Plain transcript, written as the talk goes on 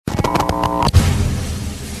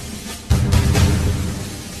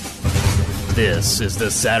This is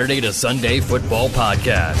the Saturday to Sunday Football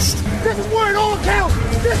Podcast. This is where it all counts.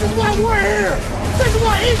 This is why we're here. This is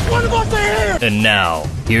why each one of us are here. And now,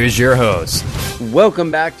 here's your host.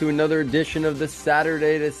 Welcome back to another edition of the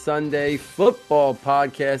Saturday to Sunday Football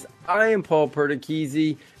Podcast. I am Paul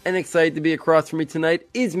Perticchese, and excited to be across from me tonight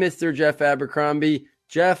is Mr. Jeff Abercrombie.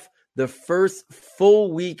 Jeff, the first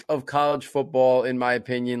full week of college football, in my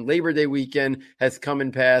opinion, Labor Day weekend has come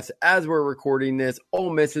and passed. As we're recording this, Ole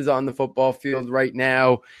Miss is on the football field right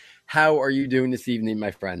now. How are you doing this evening,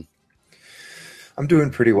 my friend? I'm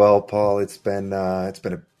doing pretty well, Paul. It's been a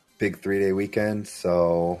big 3-day weekend,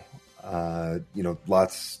 so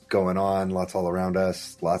lots going on, lots all around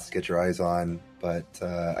us, lots to get your eyes on. But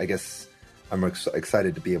I guess I'm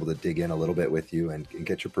excited to be able to dig in a little bit with you and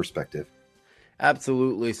get your perspective.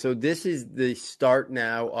 Absolutely. So this is the start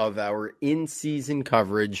now of our in-season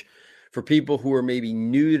coverage. For people who are maybe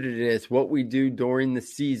new to this, what we do during the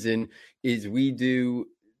season is we do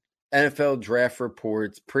NFL draft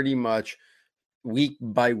reports pretty much week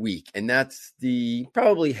by week. And that's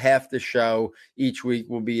probably half the show each week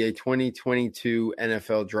will be a 2022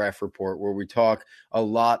 NFL draft report where we talk a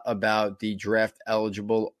lot about the draft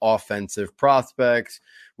eligible offensive prospects.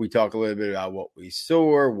 We talk a little bit about what we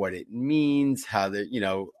saw, what it means, how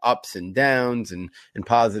the, ups and downs and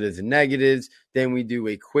positives and negatives. Then we do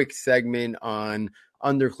a quick segment on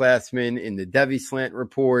underclassmen in the Devy Slant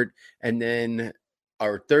report. And then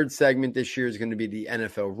our third segment this year is going to be the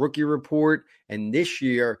NFL Rookie Report. And this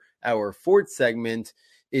year, our fourth segment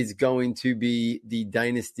is going to be the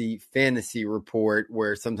Dynasty Fantasy Report,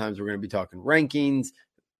 where sometimes we're going to be talking rankings,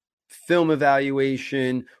 film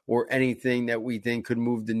evaluation, or anything that we think could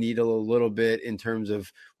move the needle a little bit in terms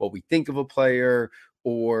of what we think of a player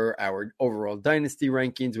or our overall dynasty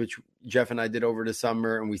rankings, which Jeff and I did over the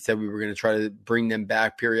summer. And we said we were going to try to bring them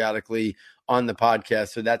back periodically on the podcast.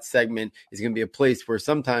 So that segment is going to be a place where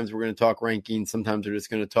sometimes we're going to talk rankings. Sometimes we're just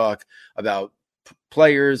going to talk about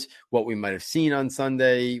players, what we might have seen on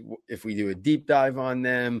Sunday, if we do a deep dive on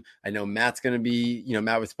them. I know Matt's going to be,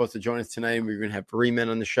 Matt was supposed to join us tonight, and we are going to have Bremen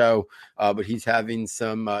on the show, but he's having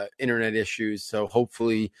some internet issues. So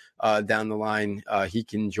hopefully down the line, he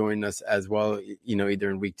can join us as well, either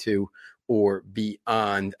in week 2 or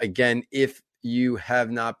beyond. Again, if you have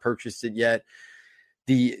not purchased it yet,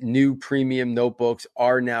 the new premium notebooks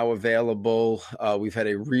are now available. We've had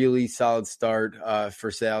a really solid start for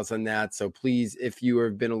sales on that. So please, if you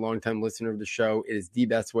have been a longtime listener of the show, it is the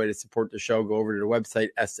best way to support the show. Go over to the website.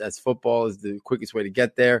 SS Football is the quickest way to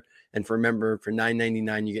get there. And remember, for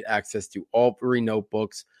 $9.99, you get access to all 3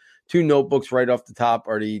 notebooks. 2 notebooks right off the top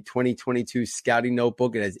are the 2022 Scouting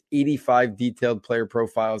Notebook. It has 85 detailed player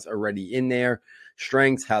profiles already in there.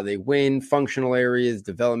 Strengths, how they win, functional areas,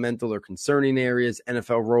 developmental or concerning areas,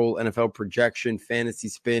 NFL role, NFL projection, fantasy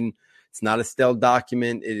spin. It's not a stale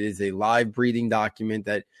document. It is a live breathing document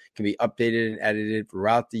that can be updated and edited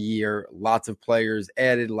throughout the year. Lots of players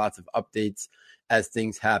added, lots of updates as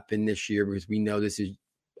things happen this year, because we know this is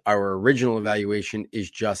our original evaluation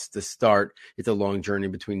is just the start. It's a long journey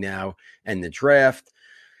between now and the draft.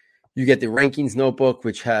 You get the rankings notebook,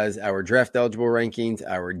 which has our draft eligible rankings,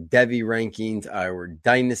 our Devy rankings, our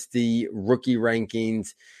dynasty rookie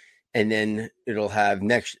rankings, and then it'll have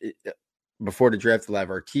before the draft, it'll have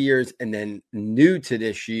our tiers. And then new to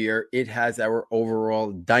this year, it has our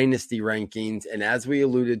overall dynasty rankings. And as we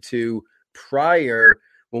alluded to prior,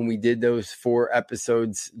 when we did those 4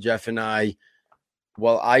 episodes, Jeff and I,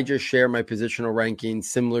 while I just share my positional rankings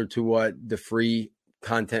similar to what the free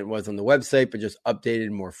content was on the website, but just updated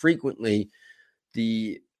more frequently,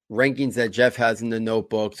 the rankings that Jeff has in the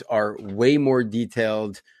notebooks are way more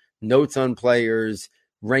detailed, notes on players,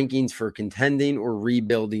 rankings for contending or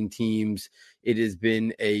rebuilding teams. It has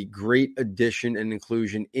been a great addition and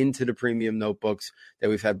inclusion into the premium notebooks that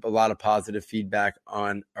we've had a lot of positive feedback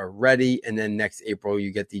on already. And then next April,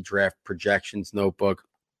 you get the draft projections notebook.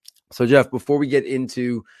 So Jeff, before we get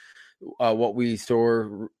into what we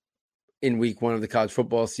saw in week 1 of the college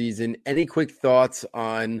football season, any quick thoughts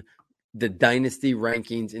on the dynasty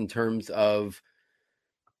rankings in terms of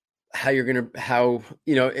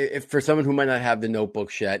if for someone who might not have the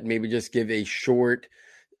notebooks yet, maybe just give a short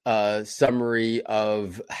summary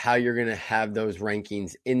of how you're going to have those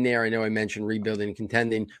rankings in there. I know I mentioned rebuilding and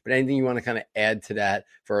contending, but anything you want to kind of add to that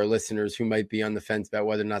for our listeners who might be on the fence about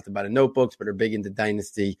whether or not to buy the notebooks, but are big into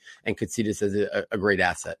dynasty and could see this as a great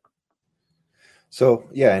asset? So,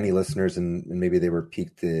 yeah, any listeners, and maybe they were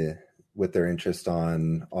piqued with their interest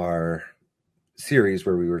on our series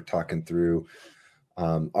where we were talking through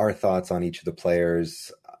our thoughts on each of the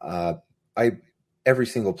players. Every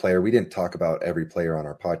single player, we didn't talk about every player on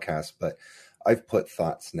our podcast, but I've put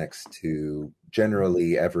thoughts next to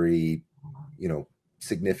generally every,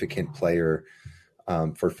 significant player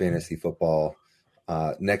for fantasy football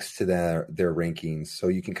next to their rankings. So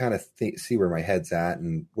you can kind of see where my head's at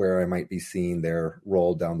and where I might be seeing their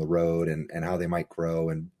role down the road and how they might grow.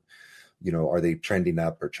 And, are they trending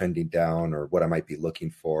up or trending down, or what I might be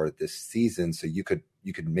looking for this season? So you could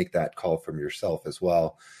make that call from yourself as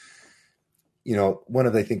well. One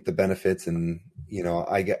of, I think, the benefits, and,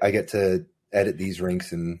 I get to edit these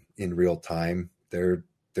ranks in real time. They're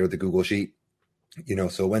the Google Sheet,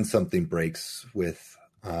 so when something breaks with,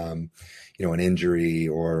 an injury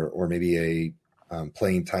or maybe a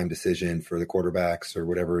playing time decision for the quarterbacks or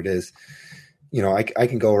whatever it is, I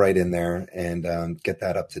can go right in there and get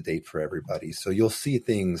that up to date for everybody. So you'll see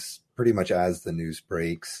things pretty much as the news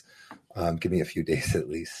breaks. Give me a few days at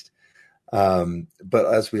least. But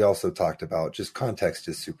as we also talked about, just context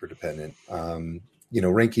is super dependent.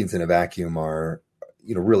 Rankings in a vacuum are,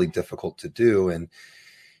 really difficult to do. And,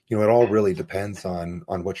 it all really depends on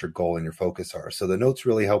what your goal and your focus are. So the notes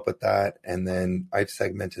really help with that. And then I've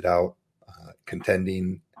segmented out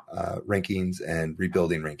contending rankings and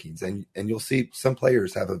rebuilding rankings. And you'll see some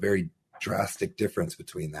players have a very drastic difference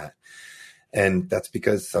between that. And that's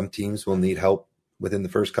because some teams will need help within the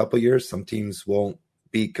first couple of years. Some teams won't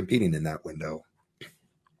be competing in that window.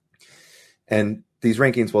 And these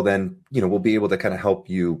rankings will then, will be able to kind of help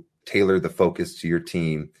you tailor the focus to your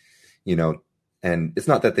team, and it's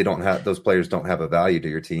not that those players don't have a value to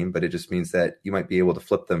your team, but it just means that you might be able to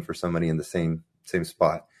flip them for somebody in the same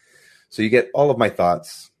spot. So you get all of my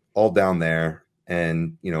thoughts all down there,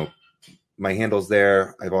 and, my handle's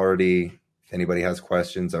there. if anybody has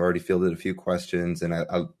questions, I've already fielded a few questions, and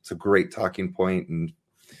it's a great talking point, and,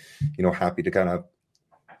 happy to kind of,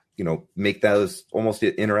 make those almost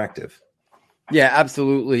interactive. Yeah,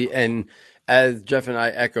 absolutely. And as Jeff and I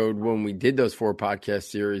echoed when we did those 4 podcast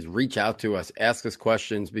series, reach out to us, ask us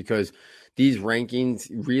questions, because these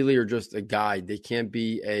rankings really are just a guide. They can't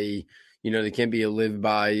be a live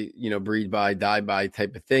by, breed by, die by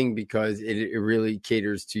type of thing, because it really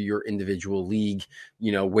caters to your individual league,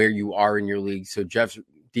 where you are in your league. So Jeff's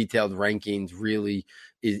detailed rankings really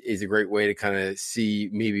is a great way to kind of see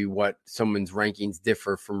maybe what someone's rankings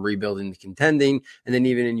differ from rebuilding to contending. And then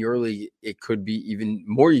even in your league, it could be even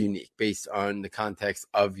more unique based on the context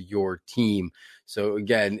of your team. So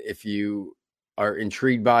again, if you are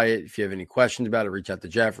intrigued by it, if you have any questions about it, reach out to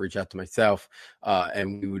Jeff, reach out to myself,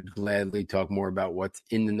 and we would gladly talk more about what's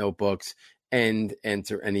in the notebooks and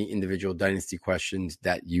answer any individual dynasty questions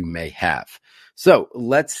that you may have. So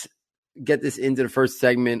let's get this into the first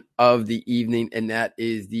segment of the evening, and that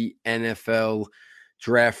is the NFL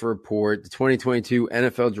Draft Report, the 2022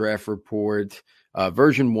 NFL Draft Report,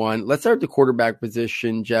 version 1. Let's start the quarterback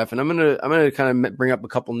position, Jeff, and I'm gonna kind of bring up a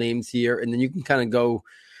couple names here, and then you can kind of go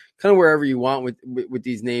wherever you want with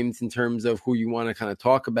these names in terms of who you want to kind of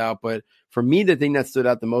talk about. But for me, the thing that stood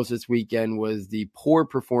out the most this weekend was the poor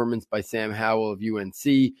performance by Sam Howell of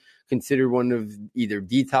UNC, considered one of either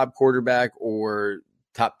the top quarterback or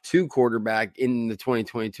top 2 quarterback in the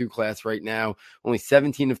 2022 class right now. Only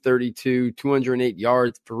 17 of 32, 208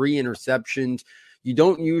 yards, 3 interceptions. You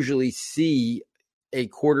don't usually see a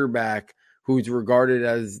quarterback who's regarded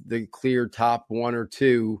as the clear top 1 or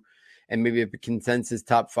 2, and maybe a consensus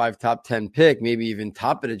top 5, top 10 pick, maybe even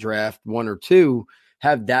top of the draft 1 or 2,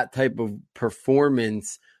 have that type of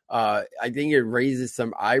performance. I think it raises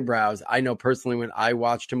some eyebrows. I know personally when I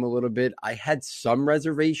watched him a little bit, I had some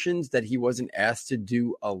reservations that he wasn't asked to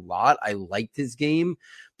do a lot. I liked his game,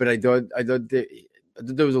 but I thought that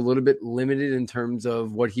there was a little bit limited in terms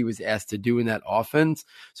of what he was asked to do in that offense.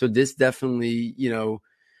 So this definitely,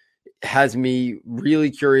 has me really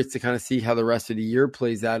curious to kind of see how the rest of the year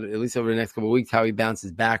plays out, at least over the next couple of weeks, how he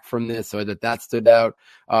bounces back from this. So that stood out.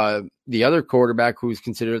 The other quarterback who's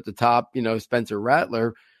considered at the top, Spencer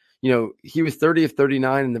Rattler, he was 30 of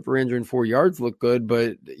 39 and the 304 yards looked good,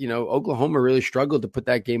 but, Oklahoma really struggled to put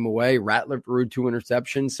that game away. Rattler threw 2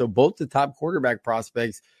 interceptions. So both the top quarterback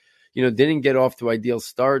prospects, didn't get off to ideal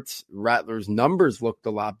starts. Rattler's numbers looked a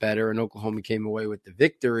lot better and Oklahoma came away with the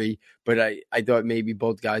victory, but I thought maybe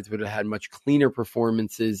both guys would have had much cleaner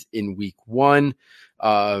performances in week 1.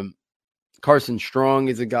 Carson Strong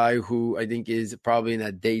is a guy who I think is probably in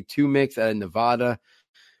that day 2 mix out of Nevada.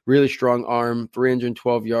 Really strong arm,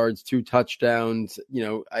 312 yards, 2 touchdowns.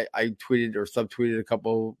 I tweeted or subtweeted a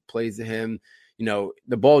couple plays to him.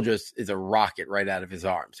 The ball just is a rocket right out of his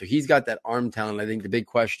arm. So he's got that arm talent. I think the big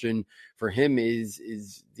question for him is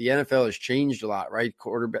the NFL has changed a lot, right?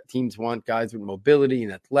 Quarterback teams want guys with mobility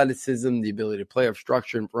and athleticism, the ability to play off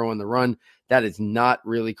structure and throw on the run. that is not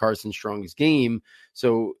really Carson Strong's game.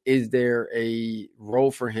 So is there a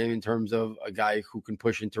role for him in terms of a guy who can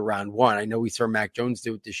push into round one? I know we saw Mac Jones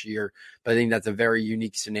do it this year, but I think that's a very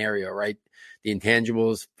unique scenario, right? The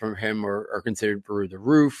intangibles from him are considered through the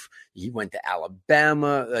roof. He went to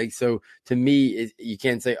Alabama. So to me, you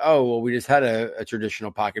can't say, oh, well, we just had a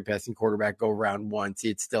traditional pocket passing quarterback go round one. See,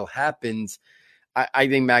 it still happens. I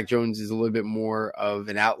think Mac Jones is a little bit more of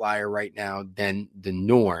an outlier right now than the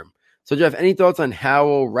norm. So, Jeff, any thoughts on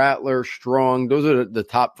Howell, Rattler, Strong? Those are the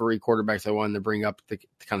top three quarterbacks I wanted to bring up to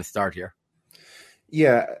kind of start here.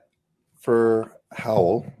 Yeah, for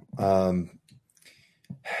Howell,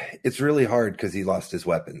 it's really hard because he lost his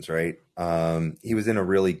weapons, right? He was in a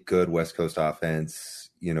really good West Coast offense,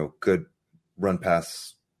 good run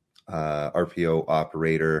pass RPO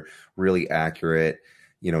operator, really accurate,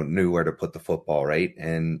 knew where to put the football, right?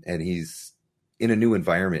 And he's in a new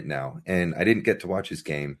environment now. And I didn't get to watch his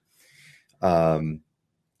game.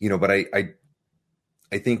 But I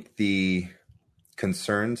think the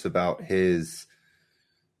concerns about his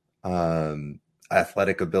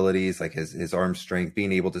athletic abilities, like his arm strength,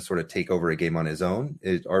 being able to sort of take over a game on his own,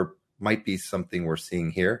 might be something we're seeing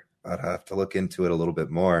here. I'd have to look into it a little bit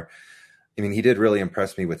more. I mean, he did really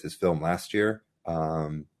impress me with his film last year.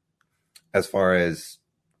 As far as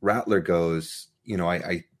Rattler goes,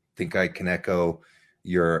 I think I can echo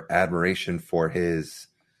your admiration for his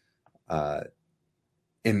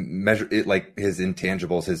his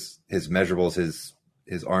intangibles, his measurables,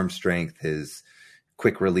 his arm strength, his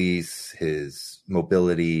quick release, his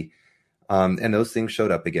mobility, and those things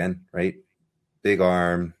showed up again, right? Big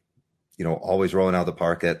arm, always rolling out the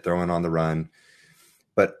parquet, throwing on the run.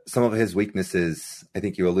 But some of his weaknesses, I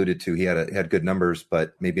think you alluded to, he had good numbers,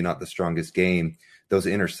 but maybe not the strongest game. Those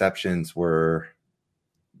interceptions were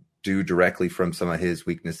due directly from some of his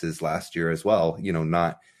weaknesses last year as well.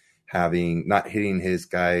 Not hitting his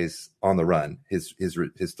guys on the run. His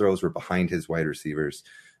throws were behind his wide receivers,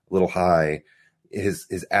 a little high.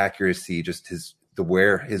 His accuracy, just his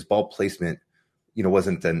ball placement,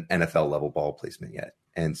 wasn't an NFL level ball placement yet.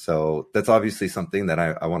 And so that's obviously something that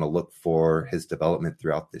I want to look for his development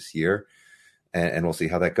throughout this year, and we'll see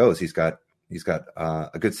how that goes. He's got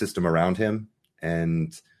a good system around him,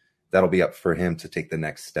 and that'll be up for him to take the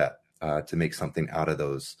next step to make something out of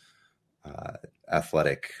those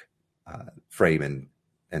athletic frame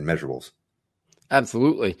and measurables.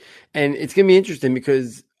 Absolutely. And it's going to be interesting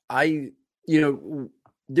because there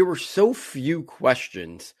were so few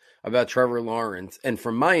questions about Trevor Lawrence. And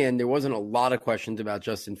from my end, there wasn't a lot of questions about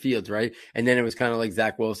Justin Fields, right? And then it was kind of like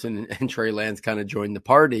Zach Wilson and Trey Lance kind of joined the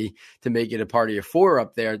party to make it a party of four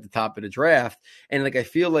up there at the top of the draft. And I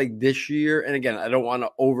feel like this year, and again, I don't want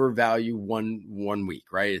to overvalue one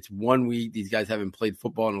week, right? It's 1 week. These guys haven't played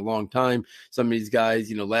football in a long time. Some of these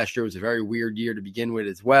guys, last year was a very weird year to begin with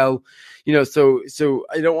as well. So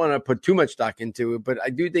I don't want to put too much stock into it, but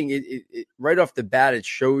I do think it right off the bat, it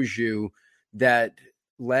shows you that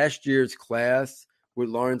last year's class with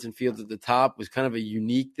Lawrence and Fields at the top was kind of a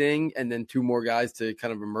unique thing. And then two more guys to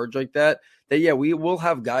kind of emerge like that, we will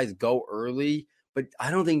have guys go early, but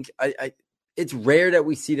I don't think it's rare that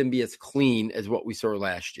we see them be as clean as what we saw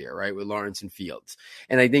last year, right? With Lawrence and Fields.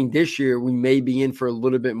 And I think this year we may be in for a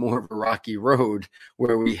little bit more of a rocky road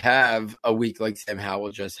where we have a week like Sam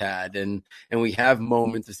Howell just had, and we have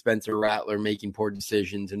moments of Spencer Rattler making poor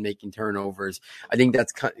decisions and making turnovers. I think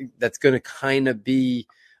that's going to kind of be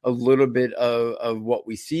a little bit of what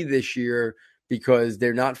we see this year because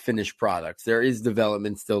they're not finished products. There is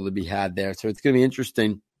development still to be had there. So it's going to be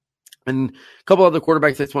interesting. And a couple other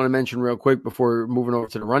quarterbacks I just want to mention real quick before moving over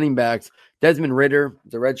to the running backs. Desmond Ridder,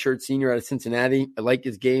 the redshirt senior out of Cincinnati. I like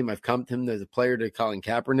his game. I've comped him as a player to Colin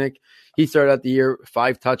Kaepernick. He started out the year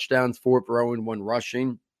 5 touchdowns, 4 throwing, 1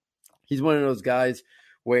 rushing. He's one of those guys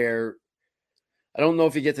where I don't know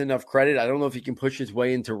if he gets enough credit. I don't know if he can push his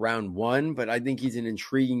way into round 1, but I think he's an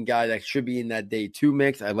intriguing guy that should be in that day 2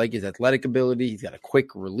 mix. I like his athletic ability. He's got a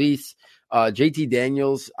quick release. JT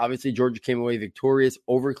Daniels, obviously Georgia came away victorious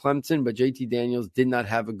over Clemson, but JT Daniels did not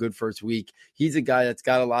have a good first week. He's a guy that's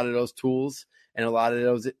got a lot of those tools and a lot of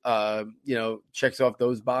those, checks off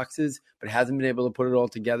those boxes, but hasn't been able to put it all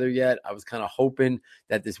together yet. I was kind of hoping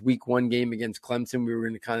that this week 1 game against Clemson, we were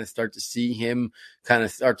going to kind of start to see him kind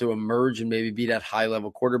of start to emerge and maybe be that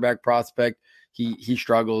high-level quarterback prospect. He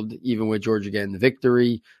struggled even with Georgia getting the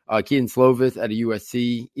victory. Keaton Slovis at a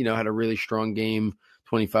USC, had a really strong game.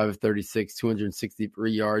 25 of 36,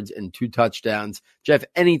 263 yards, and 2 touchdowns. Jeff,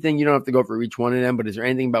 anything, you don't have to go for each one of them, but is there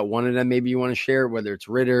anything about one of them maybe you want to share, whether it's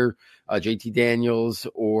Ridder, JT Daniels,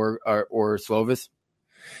 or Slovis?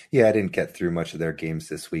 Yeah, I didn't get through much of their games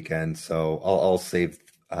this weekend, so I'll save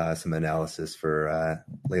some analysis for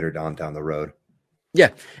later down the road. Yeah.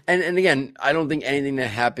 And again, I don't think anything that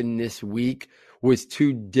happened this week was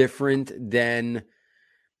too different than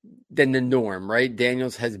the norm, right?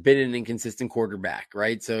 Daniels has been an inconsistent quarterback,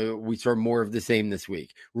 right? So we saw more of the same this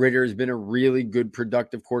week. Ritter has been a really good,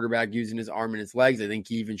 productive quarterback using his arm and his legs. I think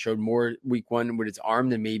he even showed more week one with his arm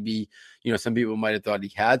than maybe, some people might have thought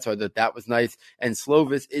he had. So I thought that was nice. And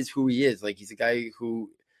Slovis is who he is. Like, he's a guy who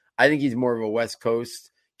I think he's more of a West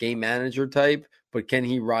Coast game manager type, but can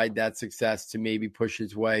he ride that success to maybe push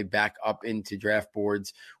his way back up into draft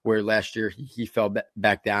boards where last year he fell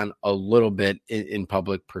back down a little bit in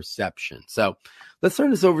public perception? So let's turn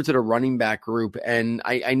this over to the running back group. And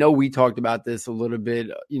I know we talked about this a little bit,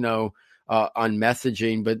 on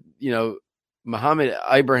messaging, but, Mohamed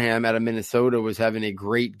Ibrahim out of Minnesota was having a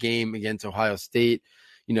great game against Ohio State,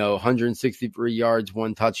 163 yards,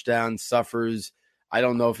 1 touchdown, suffers. I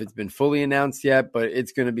don't know if it's been fully announced yet, but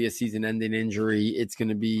it's going to be a season-ending injury. It's going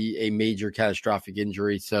to be a major catastrophic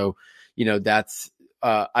injury. So, that's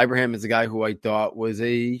Ibrahim is a guy who I thought was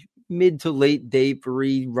a mid to late day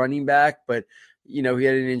 3 running back, but, he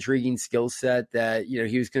had an intriguing skill set that,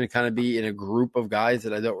 he was going to kind of be in a group of guys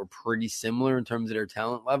that I thought were pretty similar in terms of their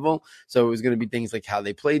talent level. So it was going to be things like how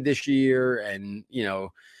they played this year and,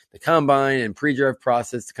 the combine and pre-draft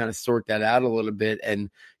process to kind of sort that out a little bit. And,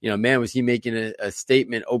 man, was he making a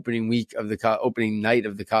statement opening night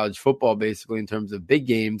of the college football, basically, in terms of big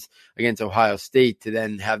games against Ohio State. To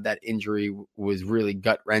then have that injury was really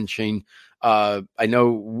gut-wrenching. I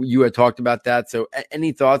know you had talked about that. So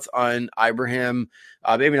any thoughts on Ibrahim?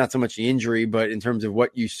 Maybe not so much the injury, but in terms of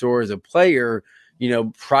what you saw as a player,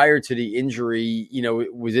 prior to the injury,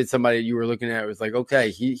 was it somebody you were looking at? It was like,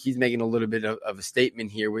 okay, he's making a little bit of a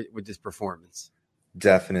statement here with this performance.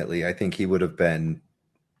 Definitely. I think he would have been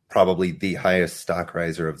probably the highest stock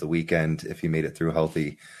riser of the weekend if he made it through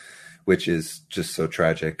healthy, which is just so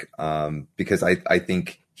tragic, because I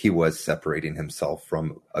think he was separating himself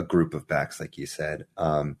from a group of backs, like you said.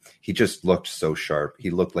 He just looked so sharp.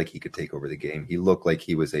 He looked like he could take over the game. He looked like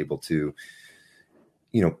he was able to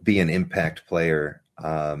be an impact player,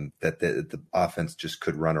 that the offense just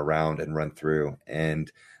could run around and run through.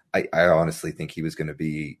 And I honestly think he was going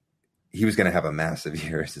to have a massive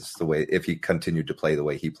year. It's just the way, if he continued to play the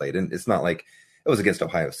way he played. And it's not like it was against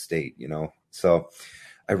Ohio State, So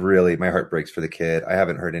my heart breaks for the kid. I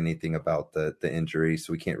haven't heard anything about the injury,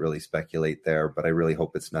 so we can't really speculate there, but I really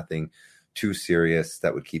hope it's nothing too serious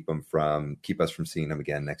that would keep us from seeing him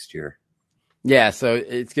again next year. Yeah. So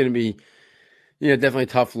it's going to be, definitely a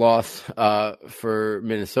tough loss for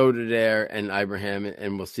Minnesota there and Ibrahim,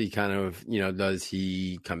 and we'll see kind of, does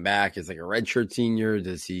he come back as like a redshirt senior?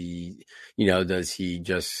 Does he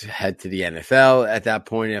just head to the NFL at that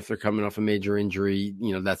point after coming off a major injury?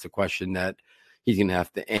 That's a question that he's going to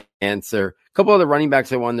have to answer. A couple other running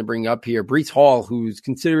backs I wanted to bring up here. Breece Hall, who's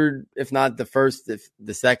considered, if not the first, if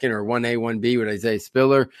the second, or 1A, 1B with Isaiah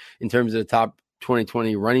Spiller in terms of the top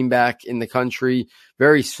 2020 running back in the country.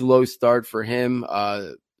 Very slow start for him.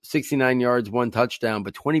 69 yards, 1 touchdown,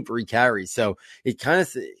 but 23 carries. So it kind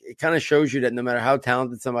of shows you that no matter how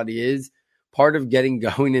talented somebody is, part of getting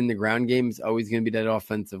going in the ground game is always going to be that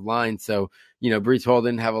offensive line. So, Breece Hall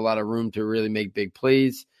didn't have a lot of room to really make big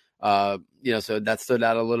plays. So that stood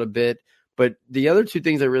out a little bit. But the other 2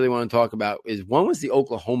 things I really want to talk about is, one was the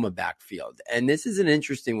Oklahoma backfield. And this is an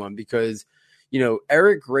interesting one because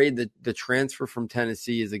Eric Gray, the transfer from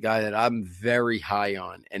Tennessee, is a guy that I'm very high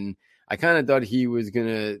on. And I kind of thought he was going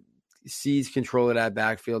to seize control of that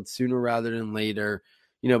backfield sooner rather than later.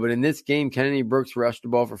 But in this game, Kennedy Brooks rushed the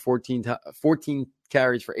ball for 14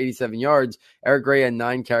 carries for 87 yards. Eric Gray had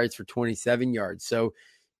 9 carries for 27 yards. So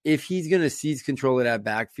if he's going to seize control of that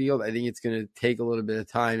backfield, I think it's going to take a little bit of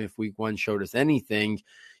time if week 1 showed us anything.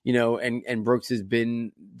 And Brooks has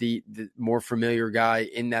been the more familiar guy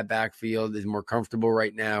in that backfield, is more comfortable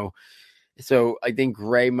right now. So I think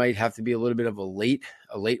Gray might have to be a little bit of a late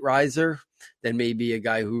riser than maybe a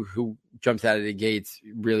guy who jumps out of the gates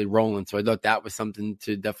really rolling. So I thought that was something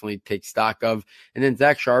to definitely take stock of. And then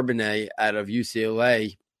Zach Charbonnet out of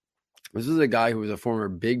UCLA. This is a guy who was a former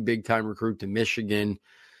big time recruit to Michigan.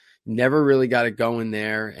 Never really got it going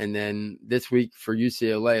there. And then this week for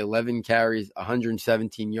UCLA, 11 carries,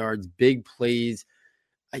 117 yards, big plays.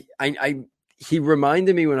 He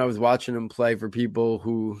reminded me when I was watching him play, for people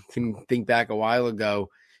who can think back a while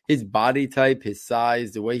ago, his body type, his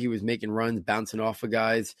size, the way he was making runs, bouncing off of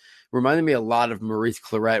guys, reminded me a lot of Maurice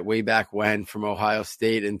Clarett way back when from Ohio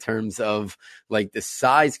State in terms of like the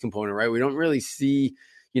size component, right? We don't really see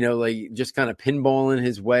like just kind of pinballing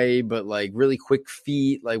his way, but like really quick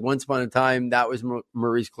feet. Like once upon a time, that was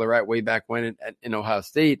Maurice Clarett way back when in Ohio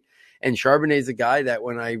State. And Charbonnet is a guy that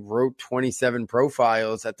when I wrote 27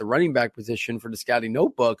 profiles at the running back position for the scouting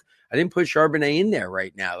notebook, I didn't put Charbonnet in there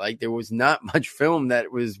right now. Like there was not much film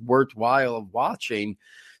that was worthwhile of watching.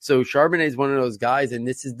 So Charbonnet is one of those guys, and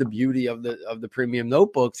this is the beauty of the premium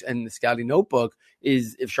notebooks and the scouting notebook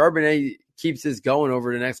is if Charbonnet keeps this going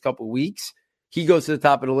over the next couple of weeks, he goes to the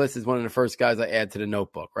top of the list as one of the first guys I add to the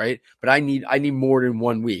notebook, right? But I need more than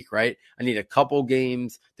 1 week, right? I need a couple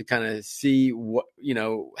games to kind of see what,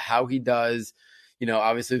 how he does.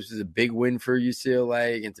 Obviously this is a big win for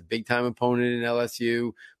UCLA against a big time opponent in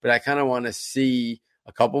LSU, but I kind of want to see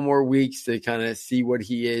a couple more weeks to kind of see what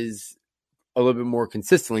he is a little bit more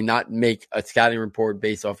consistently, not make a scouting report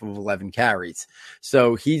based off of 11 carries.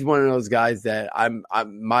 So he's one of those guys that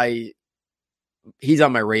he's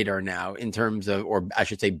on my radar now in terms of, or I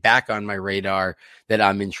should say back on my radar that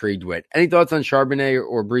I'm intrigued with. Any thoughts on Charbonnet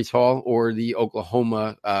or Breece Hall or the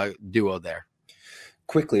Oklahoma duo there?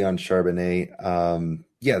 Quickly on Charbonnet.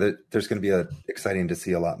 There's going to be exciting to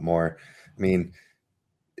see a lot more. I mean,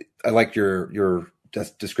 I like your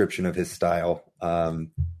description of his style.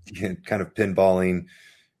 Kind of pinballing,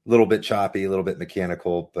 a little bit choppy, a little bit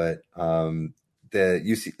mechanical, but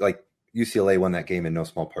UCLA won that game in no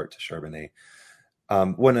small part to Charbonnet.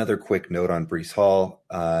 One other quick note on Breece Hall.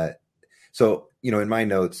 So, in my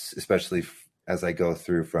notes, especially as I go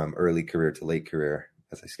through from early career to late career,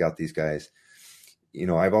 as I scout these guys,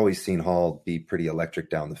 I've always seen Hall be pretty electric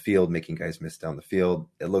down the field, making guys miss down the field.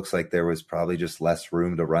 It looks like there was probably just less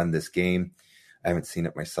room to run this game. I haven't seen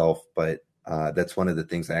it myself, but that's one of the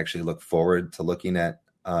things I actually look forward to looking at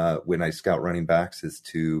when I scout running backs is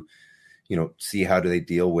to see how do they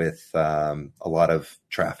deal with a lot of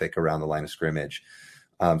traffic around the line of scrimmage.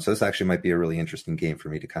 So this actually might be a really interesting game for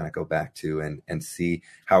me to kind of go back to and see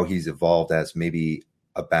how he's evolved as maybe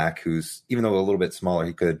a back who's, even though a little bit smaller,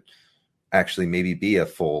 he could actually maybe be a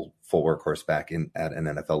full workhorse back at an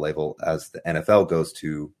NFL level as the NFL goes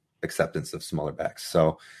to acceptance of smaller backs.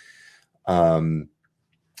 So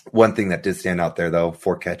one thing that did stand out there though,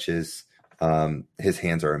 4 catches, his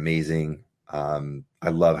hands are amazing. I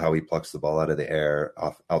love how he plucks the ball out of the air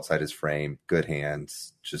outside his frame, good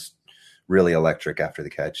hands, just really electric after the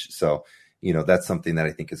catch. So, that's something that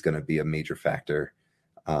I think is going to be a major factor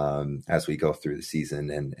as we go through the season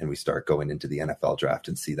and we start going into the NFL draft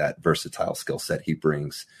and see that versatile skill set he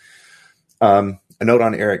brings. A note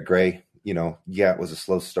on Eric Gray, it was a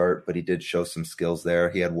slow start, but he did show some skills there.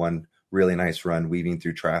 He had one really nice run weaving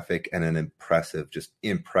through traffic and an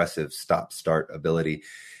impressive stop-start ability.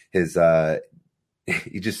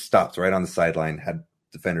 He just stopped right on the sideline, had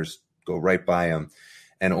defenders go right by him,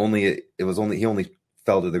 and he only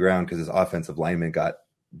fell to the ground because his offensive lineman got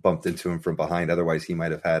bumped into him from behind. Otherwise, he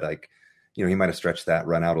might have had he might have stretched that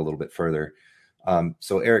run out a little bit further.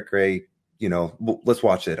 So Eric Gray, let's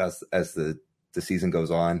watch it as the season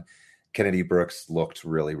goes on. Kennedy Brooks looked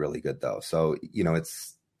really, really good though. So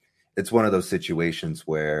it's one of those situations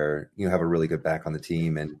where you have a really good back on the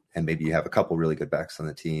team and maybe you have a couple really good backs on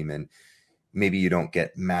the team and maybe you don't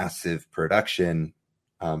get massive production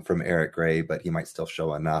from Eric Gray, but he might still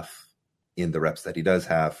show enough in the reps that he does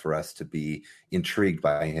have for us to be intrigued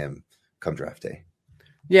by him come draft day.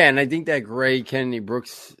 Yeah, and I think that Gray-Kennedy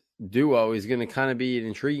Brooks duo is going to kind of be an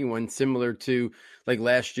intriguing one, similar to like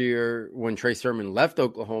last year when Trey Sermon left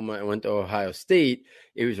Oklahoma and went to Ohio State.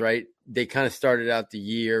 It was right. They kind of started out the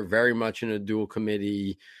year very much in a dual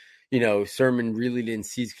committee. Sermon really didn't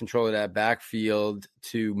seize control of that backfield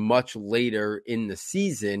to much later in the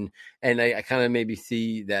season. And I kind of maybe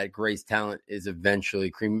see that Gray's talent is eventually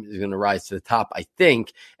is going to rise to the top, I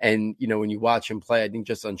think. And, when you watch him play, I think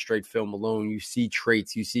just on straight film alone, you see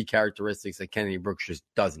traits, you see characteristics that Kennedy Brooks just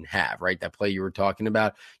doesn't have, right? That play you were talking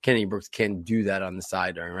about, Kennedy Brooks can do that on the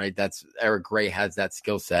sideline, right? Eric Gray has that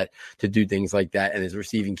skill set to do things like that. And his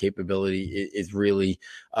receiving capability is really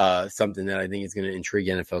something that I think is going to intrigue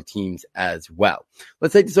NFL teams as well.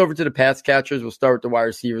 Let's take this over to the pass catchers. We'll start with the wide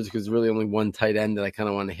receivers because there's really only one tight end that I kind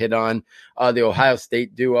of want to hit on. The Ohio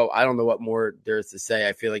State duo, I don't know what more there is to say.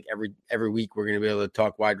 I feel like every week we're going to be able to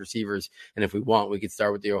talk wide receivers. And if we want, we could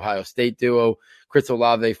start with the Ohio State duo. Chris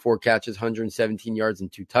Olave, 4 catches, 117 yards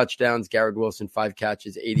and 2 touchdowns. Garrett Wilson, 5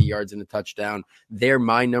 catches, 80 yards and a touchdown. They're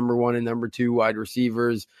my number 1 and number 2 wide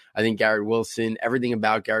receivers. I think Garrett Wilson, everything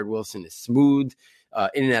about Garrett Wilson is smooth,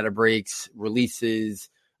 in and out of breaks, releases,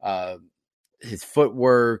 his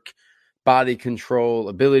footwork, body control,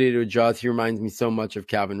 ability to adjust. He reminds me so much of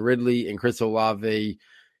Calvin Ridley. And Chris Olave,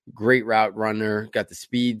 great route runner, got the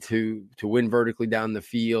speed to win vertically down the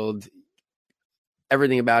field.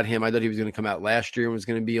 everything about him. I thought he was going to come out last year and was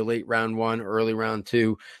going to be a late round 1, early round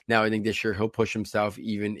 2. Now I think this year he'll push himself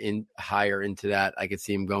even in higher into that. I could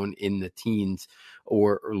see him going in the teens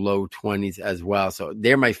or low 20s as well. So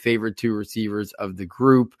they're my favorite 2 receivers of the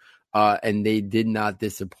group, and they did not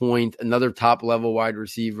disappoint. Another top-level wide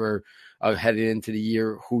receiver headed into the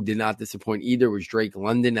year who did not disappoint either was Drake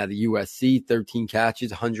London out of USC, 13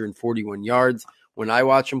 catches, 141 yards. When I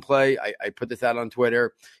watch him play, I put this out on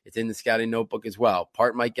Twitter. It's in the scouting notebook as well.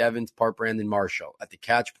 Part Mike Evans, part Brandon Marshall. At the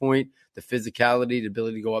catch point, the physicality, the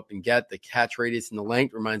ability to go up and get, the catch radius and the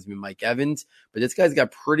length reminds me of Mike Evans. But this guy's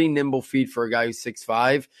got pretty nimble feet for a guy who's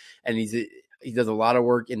 6'5", and he does a lot of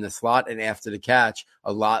work in the slot and after the catch,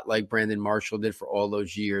 a lot like Brandon Marshall did for all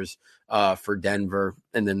those years for Denver,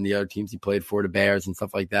 and then the other teams he played for, the Bears and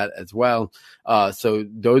stuff like that as well. So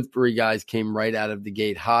those 3 guys came right out of the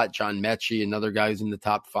gate hot. John Mechie, another guy who's in the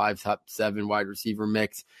top 5, top 7 wide receiver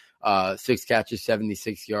mix, 6 catches,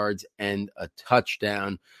 76 yards, and a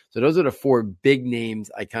touchdown. So those are the 4 big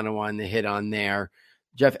names I kind of wanted to hit on there.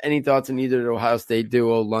 Jeff, any thoughts on either the Ohio State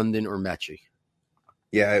duo, London or Mechie?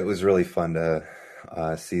 Yeah, it was really fun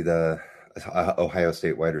to see the Ohio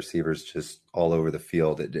State wide receivers just all over the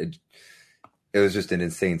field. It was just an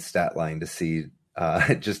insane stat line to see,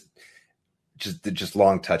 just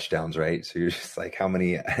long touchdowns, right? So you're just like, how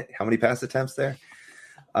many pass attempts there?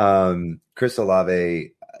 Chris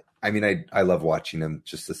Olave, I mean, I love watching him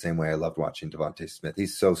just the same way I loved watching Devontae Smith.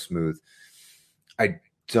 He's so smooth. I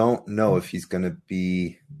don't know if he's going to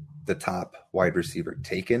be the top wide receiver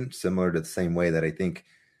taken, similar to the same way that I think,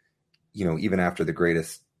 even after the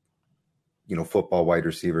greatest, football wide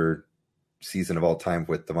receiver season of all time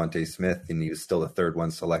with Devontae Smith, and he was still the 3rd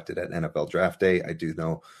one selected at NFL draft day. I do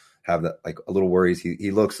have that, like, a little worries.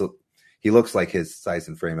 He looks like his size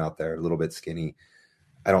and frame out there, a little bit skinny.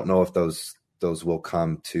 I don't know if those will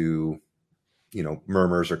come to,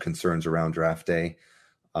 murmurs or concerns around draft day.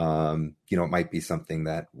 It might be something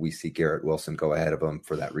that we see Garrett Wilson go ahead of him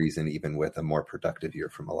for that reason, even with a more productive year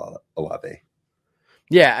from Olave.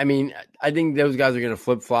 Yeah, I mean, I think those guys are going to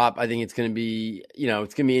flip-flop. I think it's going to be,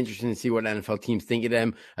 it's going to be interesting to see what NFL teams think of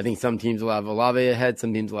them. I think some teams will have Olave ahead,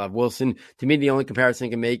 some teams will have Wilson. To me, the only comparison I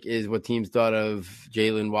can make is what teams thought of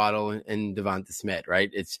Jalen Waddle and Devonta Smith, right?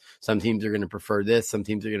 It's some teams are going to prefer this, some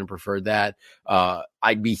teams are going to prefer that.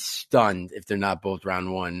 I'd be stunned if they're not both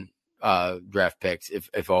round 1 draft picks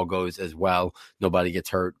if all goes as well. Nobody gets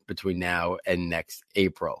hurt between now and next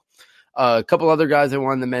April. A couple other guys I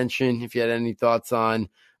wanted to mention, if you had any thoughts on.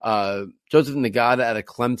 Joseph Ngata out of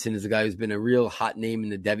Clemson is a guy who's been a real hot name in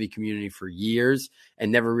the Devy community for years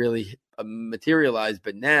and never really materialized.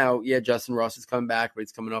 But now, Justin Ross has come back, but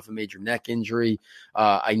he's coming off a major neck injury.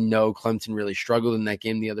 I know Clemson really struggled in that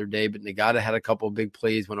game the other day, but Ngata had a couple of big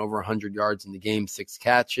plays, went over 100 yards in the game, 6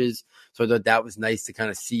 catches. So I thought that was nice to kind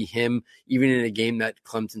of see him, even in a game that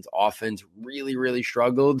Clemson's offense really, really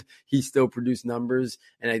struggled. He still produced numbers.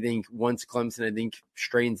 And I think once Clemson,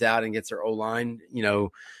 straightens out and gets their O-line,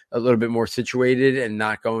 a little bit more situated and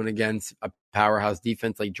not going against a powerhouse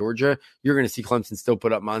defense like Georgia, you're going to see Clemson still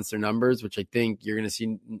put up monster numbers, which I think you're going to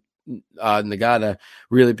see Ngata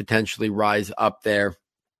really potentially rise up there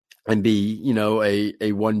and be,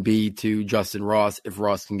 a 1B to Justin Ross if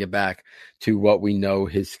Ross can get back to what we know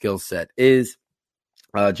his skill set is.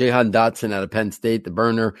 Jahan Dotson out of Penn State, the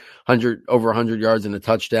burner, over 100 yards and a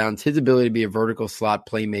touchdown. His ability to be a vertical slot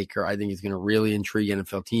playmaker, I think, is going to really intrigue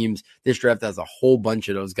NFL teams. This draft has a whole bunch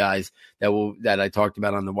of those guys that I talked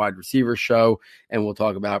about on the wide receiver show, and we'll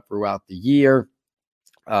talk about throughout the year.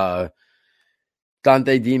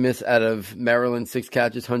 Dante Demas out of Maryland, 6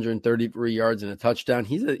 catches, 133 yards and a touchdown.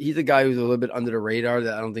 He's a guy who's a little bit under the radar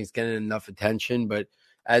that I don't think is getting enough attention, but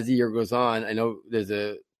as the year goes on, I know there's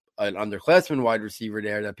an underclassman wide receiver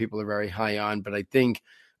there that people are very high on, but I think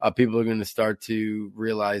people are going to start to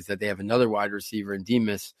realize that they have another wide receiver in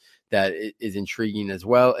Demas that is intriguing as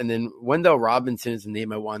well. And then Wendell Robinson is a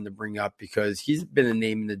name I wanted to bring up because he's been a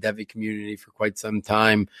name in the Devy community for quite some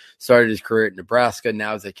time. Started his career at Nebraska,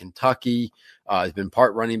 now is at Kentucky. He's been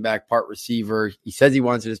part running back, part receiver. He says he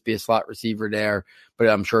wants to just be a slot receiver there, but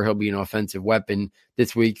I'm sure he'll be an offensive weapon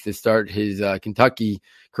this week to start his Kentucky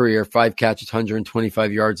career. 5 catches,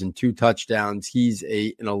 125 yards, and 2 touchdowns. He's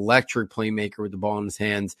an electric playmaker with the ball in his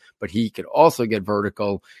hands, but he could also get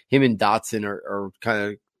vertical. Him and Dotson are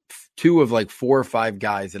kind of 2 of like 4 or 5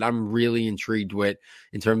 guys that I'm really intrigued with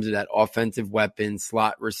in terms of that offensive weapon,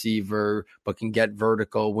 slot receiver, but can get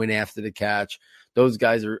vertical, win after the catch. Those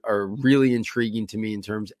guys are really intriguing to me in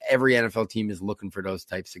terms every NFL team is looking for those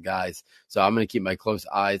types of guys. So I'm going to keep my close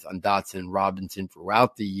eyes on Dotson and Robinson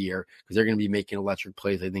throughout the year because they're going to be making electric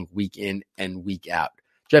plays, I think, week in and week out.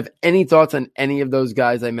 Jeff, any thoughts on any of those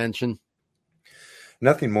guys I mentioned?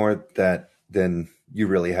 Nothing more than you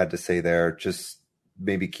really had to say there. Just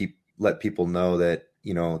maybe let people know that,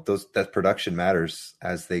 that production matters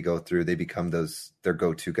as they go through. They become their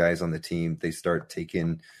go-to guys on the team. They start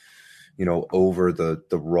taking, over the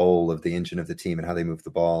role of the engine of the team and how they move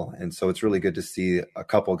the ball. And so it's really good to see a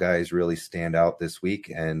couple guys really stand out this week.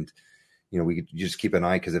 And, you just keep an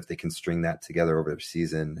eye, because if they can string that together over the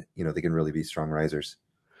season, they can really be strong risers.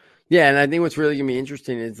 Yeah, and I think what's really going to be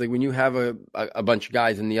interesting is like when you have a bunch of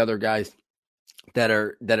guys and the other guys that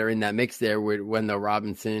are in that mix there with Wendell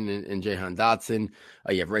Robinson and Jahan Dotson.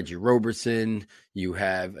 You have Reggie Roberson. You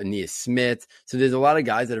have Aeneas Smith. So there's a lot of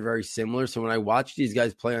guys that are very similar. So when I watch these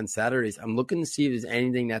guys play on Saturdays, I'm looking to see if there's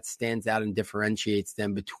anything that stands out and differentiates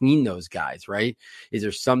them between those guys, right? Is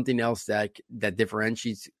there something else that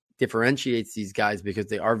differentiates these guys, because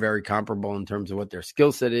they are very comparable in terms of what their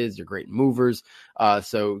skill set is. They're great movers.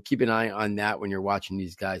 So keep an eye on that when you're watching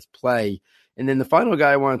these guys play. And then the final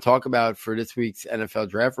guy I want to talk about for this week's NFL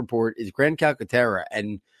Draft Report is Grant Calcaterra.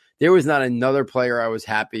 And there was not another player I was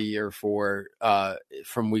happier for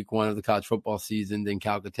from week one of the college football season than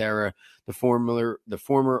Calcaterra, the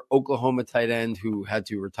former Oklahoma tight end who had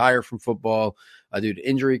to retire from football due to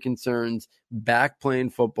injury concerns, back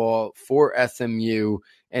playing football for SMU.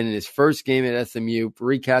 And in his first game at SMU,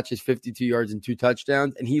 3 catches, 52 yards, and 2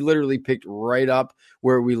 touchdowns. And he literally picked right up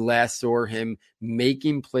where we last saw him,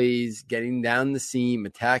 making plays, getting down the seam,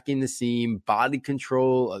 attacking the seam, body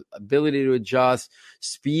control, ability to adjust,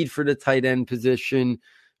 speed for the tight end position.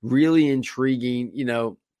 Really intriguing,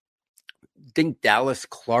 think Dallas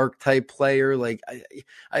Clark type player. Like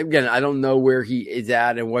I don't know where he is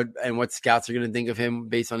at and what scouts are going to think of him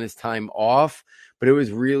based on his time off, but it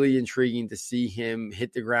was really intriguing to see him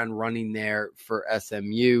hit the ground running there for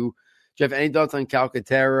SMU. Jeff, any thoughts on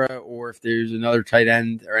Calcaterra, or if there's another tight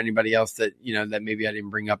end or anybody else that, that maybe I didn't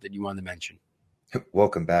bring up that you wanted to mention?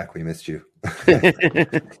 Welcome back. We missed you.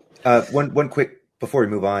 One quick, before we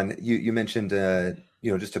move on, you mentioned,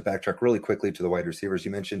 just to backtrack really quickly to the wide receivers,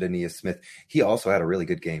 you mentioned Aeneas Smith. He also had a really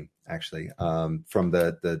good game, actually. From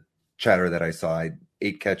the chatter that I saw,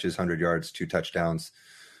 8 catches, 100 yards, 2 touchdowns.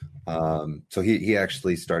 So he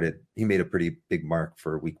actually he made a pretty big mark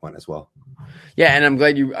for week 1 as well. Yeah. And I'm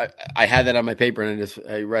glad I had that on my paper and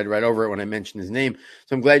I read right over it when I mentioned his name.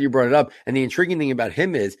 So I'm glad you brought it up. And the intriguing thing about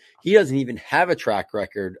him is he doesn't even have a track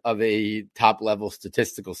record of a top level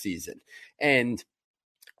statistical season. And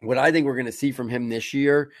what I think we're going to see from him this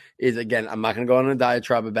year is, again, I'm not going to go on a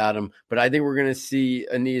diatribe about him, but I think we're going to see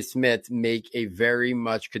Aeneas Smith make a very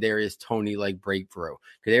much Kadarius Toney-like breakthrough.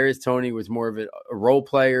 Kadarius Toney was more of a role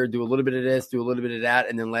player, do a little bit of this, do a little bit of that,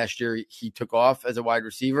 and then last year he took off as a wide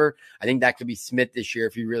receiver. I think that could be Smith this year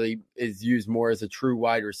if he really is used more as a true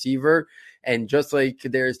wide receiver. And just like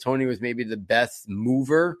Kadarius Toney was maybe the best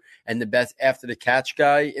mover and the best after-the-catch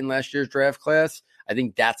guy in last year's draft class, I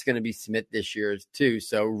think that's going to be Smith this year too.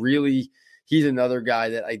 So really, he's another guy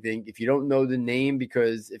that I think if you don't know the name,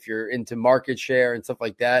 because if you're into market share and stuff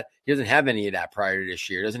like that, he doesn't have any of that prior to this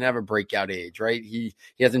year. He doesn't have a breakout age, right? He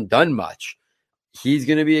hasn't done much. He's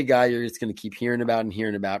going to be a guy you're just going to keep hearing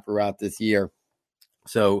about throughout this year.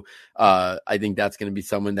 So I think that's going to be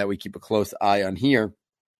someone that we keep a close eye on here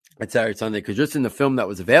at Saturday Sunday, because just in the film that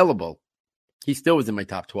was available, he still was in my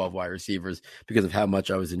top 12 wide receivers because of how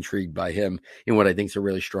much I was intrigued by him in what I think is a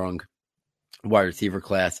really strong wide receiver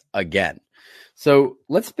class again. So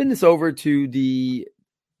let's spin this over to the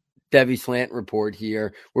Devy Slant report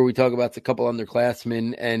here, where we talk about a couple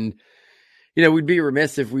underclassmen. And, we'd be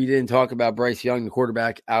remiss if we didn't talk about Bryce Young, the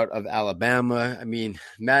quarterback out of Alabama. I mean,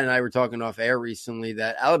 Matt and I were talking off air recently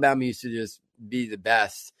that Alabama used to just be the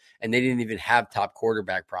best, and they didn't even have top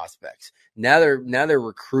quarterback prospects. Now they're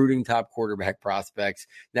recruiting top quarterback prospects.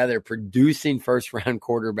 Now they're producing first-round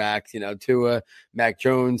quarterbacks, Tua, Mac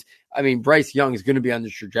Jones. I mean, Bryce Young is going to be on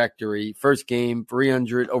the trajectory. First game,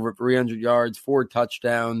 over 300 yards, 4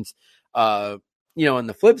 touchdowns. On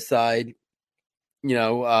the flip side,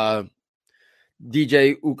 DJ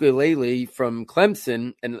Ukulele from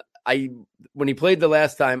Clemson, and when he played the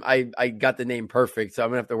last time, I got the name perfect, so I'm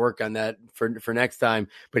gonna have to work on that for next time.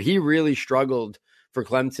 But he really struggled for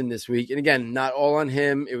Clemson this week, and again, not all on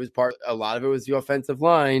him. A lot of it was the offensive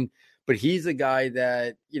line, but he's a guy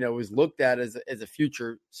that was looked at as a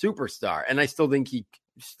future superstar, and I still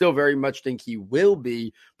very much think he will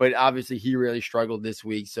be. But obviously, he really struggled this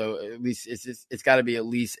week, so at least it's got to be at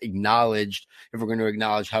least acknowledged if we're going to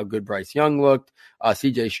acknowledge how good Bryce Young looked.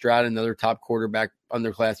 C.J. Stroud, another top quarterback,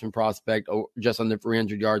 underclassman prospect, just under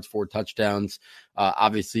 300 yards, 4 touchdowns.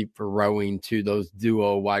 Obviously, for rowing to those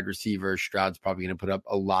duo wide receivers, Stroud's probably going to put up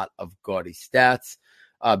a lot of gaudy stats.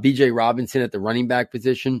 BJ Robinson at the running back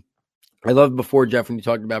position. I loved before, Jeff, when you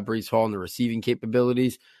talked about Breece Hall and the receiving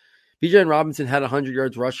capabilities. BJ Robinson had 100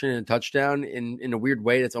 yards rushing and a touchdown in a weird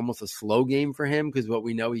way. That's almost a slow game for him because what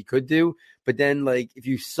we know he could do. But then, like, if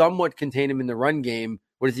you somewhat contain him in the run game,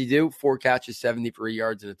 what does he do? 4 catches, 73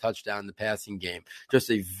 yards, and a touchdown in the passing game. Just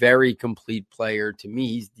a very complete player. To me,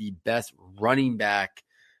 he's the best running back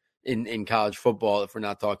in college football, if we're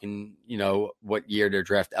not talking, what year they're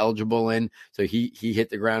draft eligible in. So he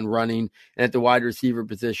hit the ground running. And at the wide receiver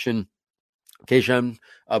position, Kayshon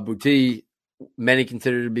Boutte, many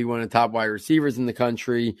consider to be one of the top wide receivers in the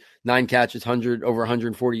country. 9 catches, over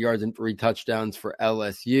 140 yards, and 3 touchdowns for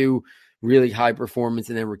LSU. Really high performance.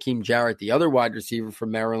 And then Raheem Jarrett, the other wide receiver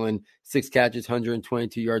from Maryland, 6 catches,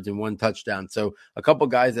 122 yards, and 1 touchdown. So a couple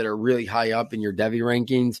guys that are really high up in your Devy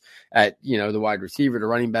rankings at, the wide receiver, the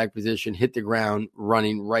running back position, hit the ground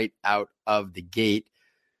running right out of the gate.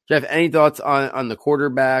 Jeff, any thoughts on the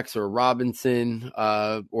quarterbacks or Robinson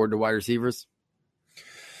or the wide receivers?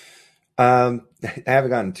 I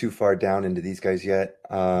haven't gotten too far down into these guys yet.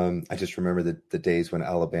 I just remember the days when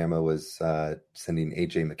Alabama was sending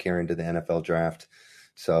A.J. McCarron to the NFL draft.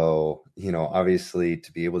 So, obviously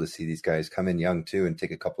to be able to see these guys come in young too and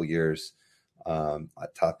take a couple years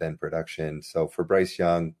at top end production. So for Bryce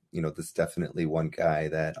Young, this is definitely one guy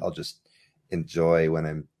that I'll just enjoy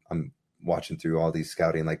when I'm watching through all these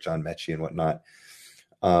scouting like John Mechie and whatnot.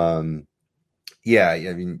 Yeah,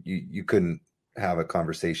 I mean, you couldn't have a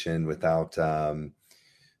conversation without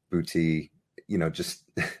Boutte, just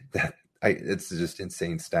that it's just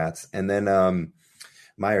insane stats. And then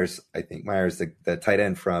Myers, the tight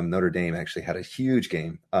end from Notre Dame, actually had a huge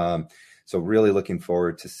game. So really looking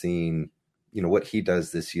forward to seeing, what he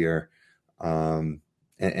does this year and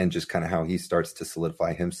just kind of how he starts to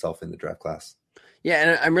solidify himself in the draft class. Yeah,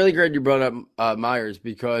 and I'm really glad you brought up Myers,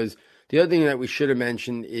 because the other thing that we should have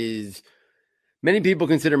mentioned is many people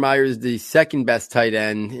consider Myers the second best tight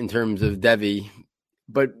end in terms of Devy,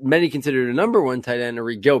 but many consider the number one tight end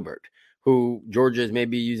Arik Gilbert, who Georgia is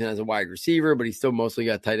maybe using as a wide receiver, but he's still mostly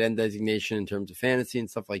got tight end designation in terms of fantasy and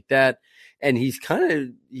stuff like that. And he's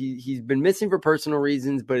he's been missing for personal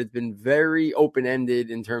reasons, but it's been very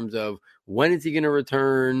open-ended in terms of when is he going to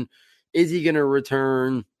return? Is he going to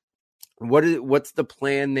return? What's the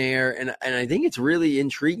plan there? And I think it's really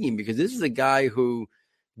intriguing because this is a guy who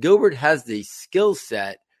Gilbert has the skill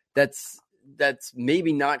set that's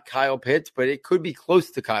maybe not Kyle Pitts, but it could be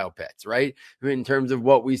close to Kyle Pitts, right? I mean, in terms of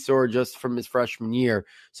what we saw just from his freshman year.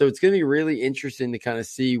 So it's going to be really interesting to kind of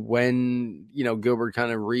see when, Gilbert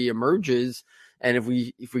kind of reemerges and if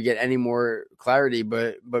we get any more clarity.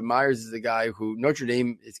 But Myers is a guy who Notre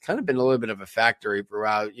Dame has kind of been a little bit of a factory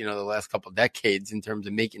throughout, the last couple of decades in terms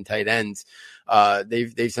of making tight ends.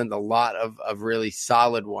 They've sent a lot of really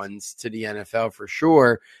solid ones to the NFL for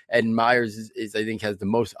sure. And Myers is I think has the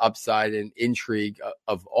most upside and intrigue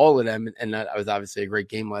of all of them. And that was obviously a great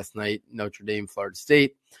game last night, Notre Dame, Florida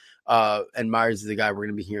State. And Myers is a guy we're going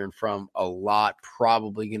to be hearing from a lot,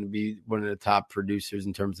 probably going to be one of the top producers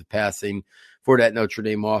in terms of passing for that Notre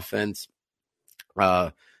Dame offense.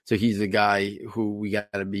 So he's a guy who we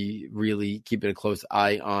got to be really keeping a close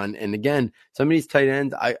eye on. And again, some of these tight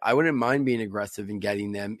ends, I wouldn't mind being aggressive in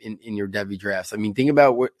getting them in your Devy drafts. I mean, think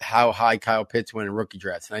about how high Kyle Pitts went in rookie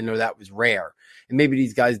drafts. And I know that was rare. And maybe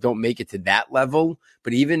these guys don't make it to that level.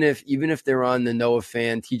 But even if they're on the Noah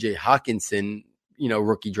Fant, TJ Hawkinson,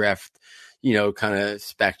 rookie draft, kind of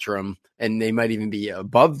spectrum, and they might even be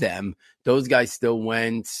above them, those guys still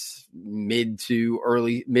went mid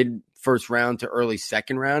first round to early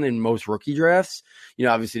second round in most rookie drafts.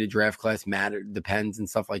 Obviously the draft class depends and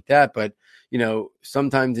stuff like that. But,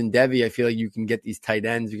 sometimes in Devy, I feel like you can get these tight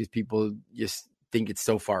ends because people just think it's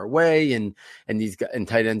so far away and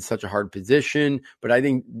tight end's such a hard position. But I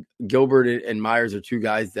think Gilbert and Myers are two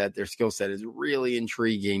guys that their skill set is really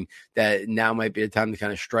intriguing, that now might be the time to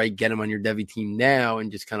kind of strike, get them on your Devy team now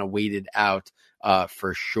and just kind of wait it out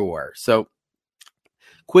for sure. So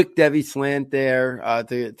quick Devy slant there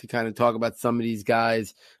to kind of talk about some of these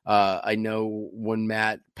guys. I know when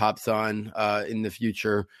Matt pops on in the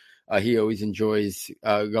future, he always enjoys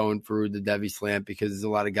going through the Devy slant because there's a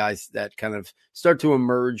lot of guys that kind of start to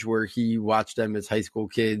emerge where he watched them as high school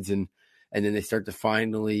kids and then they start to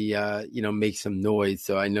finally, make some noise.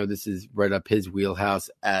 So I know this is right up his wheelhouse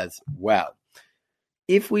as well.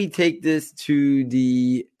 If we take this to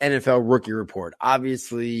the NFL rookie report,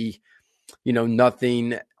 obviously,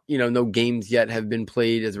 nothing, no games yet have been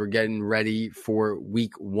played as we're getting ready for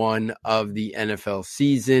week 1 of the NFL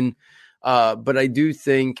season. But I do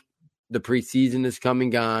think the preseason is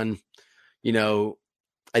coming on.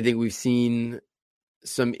 I think we've seen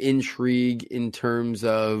some intrigue in terms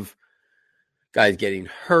of guys getting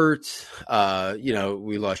hurt.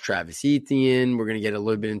 We lost Travis Etienne. We're going to get a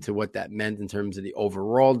little bit into what that meant in terms of the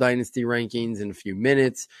overall dynasty rankings in a few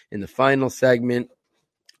minutes in the final segment.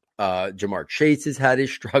 Jamar Chase has had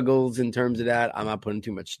his struggles in terms of that. I'm not putting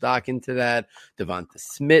too much stock into that. Devonta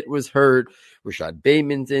Smith was hurt. Rashad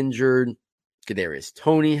Bateman's injured. Kadarius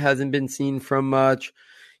Toney hasn't been seen from much.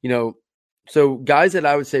 So guys that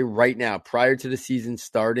I would say right now, prior to the season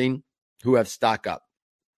starting, who have stock up.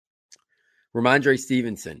 Ramondre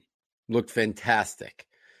Stevenson looked fantastic.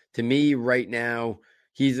 To me right now,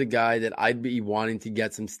 he's a guy that I'd be wanting to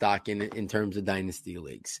get some stock in terms of dynasty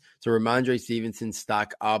leagues. So Ramondre Stevenson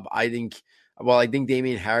stock up. I think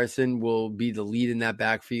Damian Harrison will be the lead in that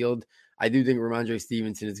backfield. I do think Ramondre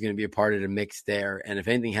Stevenson is going to be a part of the mix there. And if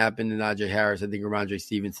anything happened to Najee Harris, I think Ramondre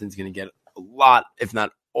Stevenson is going to get a lot, if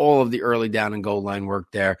not all of the early down and goal line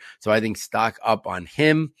work there. So I think stock up on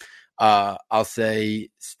him. I'll say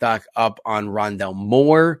stock up on Rondale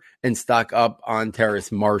Moore and stock up on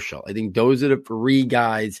Terrace Marshall. I think those are the three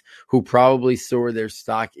guys who probably saw their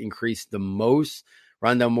stock increase the most.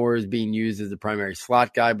 Rondale Moore is being used as the primary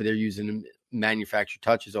slot guy, but they're using him manufactured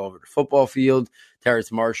touches all over the football field.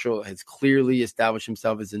 Terrace Marshall has clearly established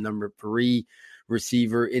himself as the number 3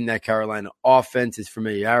 receiver in that Carolina offense, his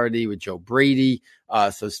familiarity with Joe Brady.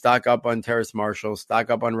 So stock up on Terrace Marshall, stock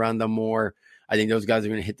up on Rondale Moore. I think those guys are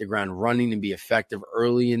going to hit the ground running and be effective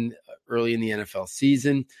early in the NFL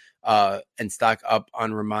season. And stock up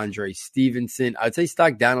on Ramondre Stevenson. I'd say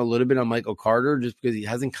stock down a little bit on Michael Carter just because he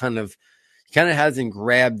hasn't hasn't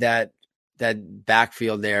grabbed that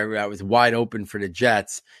backfield there that was wide open for the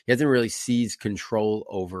Jets. He hasn't really seized control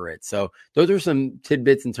over it. So those are some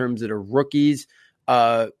tidbits in terms of the rookies.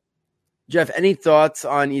 Jeff, any thoughts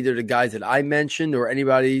on either the guys that I mentioned or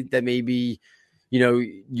anybody that maybe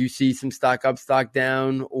you see some stock up, stock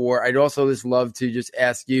down? Or I'd also just love to just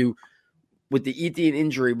ask you, with the Etienne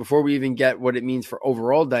injury, before we even get what it means for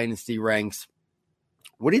overall dynasty ranks,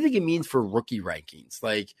 what do you think it means for rookie rankings?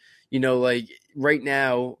 Like right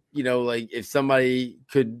now, if somebody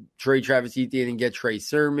could trade Travis Etienne and get Trey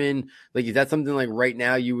Sermon, is that something like right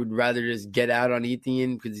now you would rather just get out on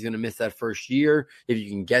Etienne because he's going to miss that first year? If you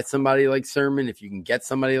can get somebody like Sermon, if you can get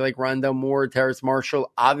somebody like Rondale Moore, Terrace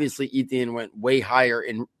Marshall, obviously Etienne went way higher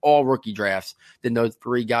in all rookie drafts than those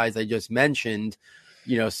 3 guys I just mentioned,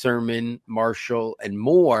 Sermon, Marshall, and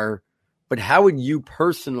Moore. But how would you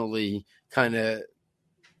personally kind of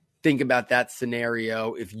think about that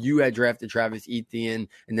scenario if you had drafted Travis Etienne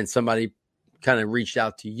and then somebody kind of reached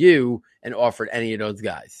out to you and offered any of those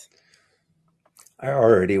guys? I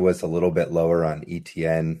already was a little bit lower on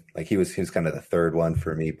Etienne. He was kind of the third one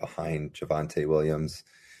for me behind Javonte Williams.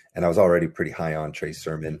 And I was already pretty high on Trey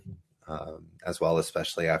Sermon as well,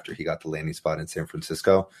 especially after he got the landing spot in San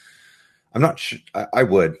Francisco. I'm not sure. I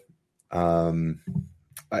would. I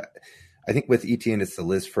think with Etienne, it's the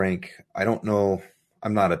Liz Frank. I don't know.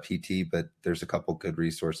 I'm not a PT, but there's a couple good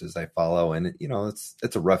resources I follow, and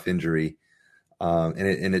it's a rough injury,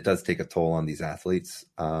 and it does take a toll on these athletes.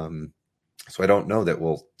 So I don't know that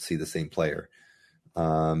we'll see the same player.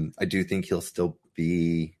 I do think he'll still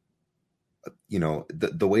be,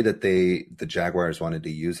 the way that the Jaguars wanted to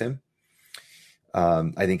use him.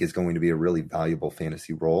 I think is going to be a really valuable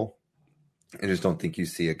fantasy role. I just don't think you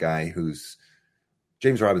see a guy who's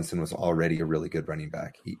James Robinson was already a really good running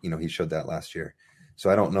back. He showed that last year. So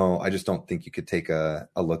I don't know. I just don't think you could take a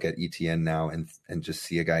look at Etienne now and just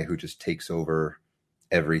see a guy who just takes over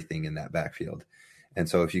everything in that backfield. And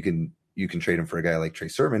so if you can trade him for a guy like Trey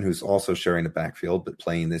Sermon, who's also sharing the backfield, but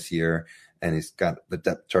playing this year, and he's got the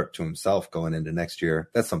depth chart to himself going into next year,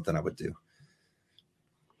 that's something I would do.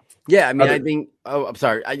 Yeah, I mean, I think – I'm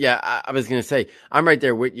sorry. I was going to say, I'm right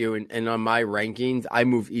there with you. And on my rankings, I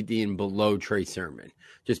move Etienne below Trey Sermon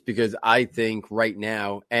just because I think right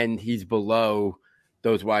now, and he's below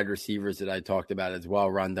those wide receivers that I talked about as well,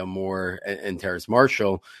 Rondale Moore and Terrace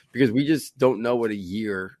Marshall, because we just don't know what a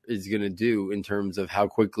year is going to do in terms of how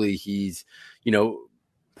quickly he's,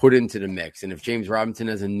 put into the mix. And if James Robinson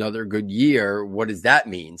has another good year, what does that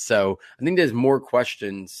mean? So I think there's more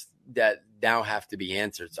questions that now have to be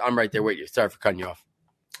answered. So I'm right there with you. Sorry for cutting you off.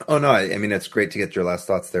 Oh, no. I mean, it's great to get your last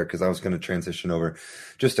thoughts there because I was going to transition over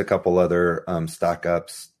just a couple other stock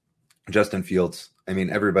ups. Justin Fields. I mean,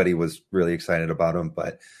 everybody was really excited about him,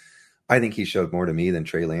 but I think he showed more to me than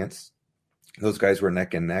Trey Lance. Those guys were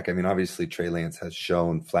neck and neck. I mean, obviously Trey Lance has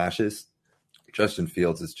shown flashes. Justin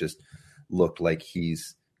Fields has just looked like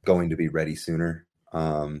he's going to be ready sooner.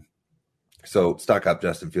 So stock up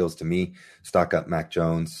Justin Fields to me, stock up Mac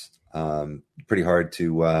Jones. Pretty hard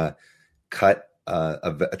to cut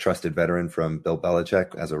a trusted veteran from Bill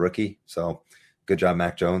Belichick as a rookie. So good job,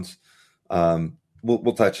 Mac Jones.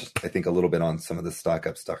 We'll touch, I think, a little bit on some of the stock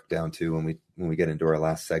up, stock down too when we get into our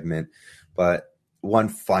last segment. But one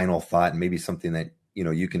final thought, and maybe something that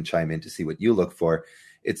you can chime in to see what you look for.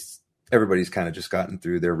 It's everybody's kind of just gotten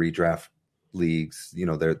through their redraft leagues,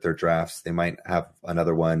 their drafts. They might have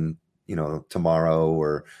another one, tomorrow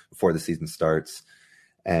or before the season starts.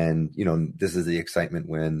 And, this is the excitement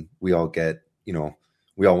when we all get,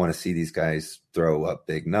 we all want to see these guys throw up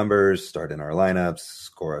big numbers, start in our lineups,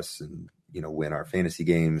 score us and, win our fantasy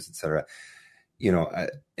games, et cetera.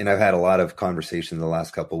 And I've had a lot of conversations the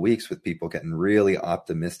last couple of weeks with people getting really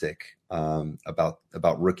optimistic about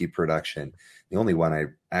rookie production. The only one I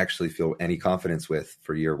actually feel any confidence with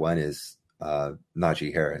for year one is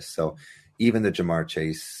Najee Harris. So even the Jamar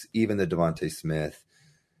Chase, even the Devontae Smith,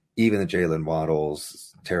 even the Jalen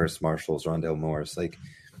Waddles, Terrace Marshalls, Rondale Morris,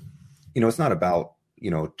 it's not about,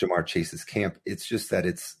 Jamar Chase's camp. It's just that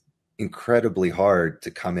it's incredibly hard to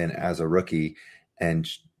come in as a rookie and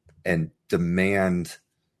demand,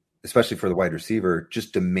 especially for the wide receiver,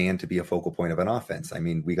 just demand to be a focal point of an offense. I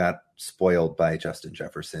mean, we got spoiled by Justin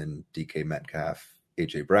Jefferson, DK Metcalf,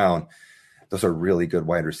 AJ Brown. Those are really good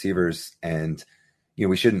wide receivers. And,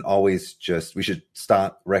 we shouldn't always we should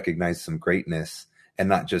stop, recognize some greatness and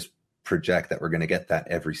not just project that we're going to get that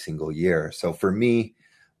every single year. So for me,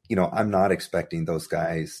 I'm not expecting those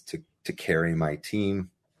guys to carry my team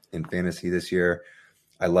in fantasy this year.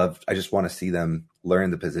 I just want to see them learn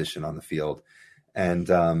the position on the field. And,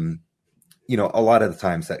 a lot of the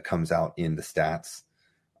times that comes out in the stats.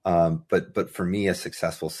 But for me, a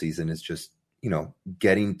successful season is just,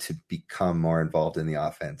 getting to become more involved in the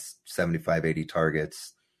offense, 75, 80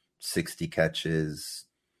 targets, 60 catches,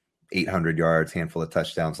 800 yards, handful of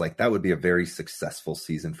touchdowns. That would be a very successful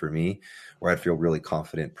season for me, where I'd feel really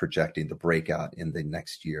confident projecting the breakout in the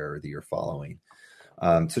next year or the year following.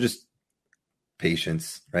 So just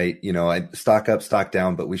patience, right? Stock up, stock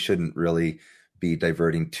down, but we shouldn't really be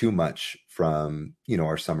diverting too much from,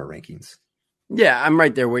 our summer rankings. Yeah, I'm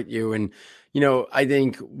right there with you. And, I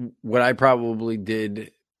think what I probably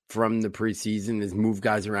did from the preseason is move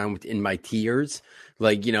guys around within my tiers.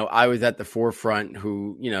 I was at the forefront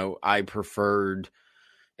who, I preferred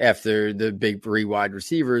after the big three wide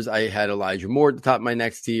receivers. I had Elijah Moore at the top of my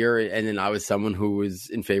next tier. And then I was someone who was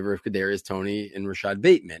in favor of Kadarius Toney and Rashad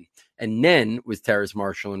Bateman. And then was Terrace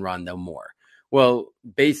Marshall and Rondale Moore. Well,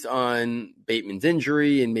 based on Bateman's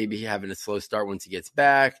injury and maybe having a slow start once he gets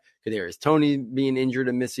back, Kadarius Toney being injured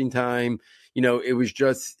and missing time,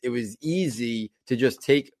 it was easy to just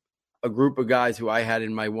take a group of guys who I had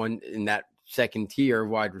in that second tier of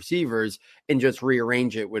wide receivers and just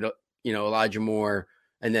rearrange it with, Elijah Moore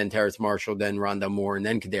and then Terrace Marshall, then Rondale Moore, and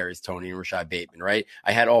then Kadarius Toney and Rashad Bateman, right?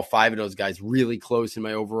 I had all five of those guys really close in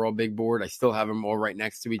my overall big board. I still have them all right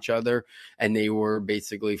next to each other, and they were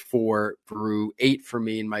basically 4 through 8 for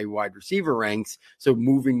me in my wide receiver ranks. So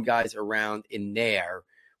moving guys around in there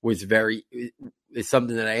was is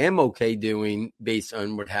something that I am okay doing based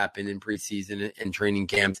on what happened in preseason and training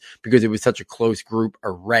camps, because it was such a close group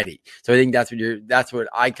already. So I think that's what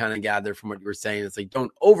I kind of gathered from what you were saying. It's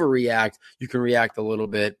don't overreact. You can react a little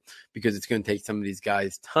bit because it's going to take some of these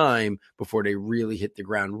guys time before they really hit the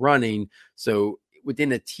ground running. So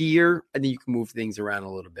within a tier, I think you can move things around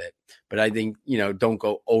a little bit, but I think, don't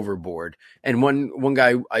go overboard. And one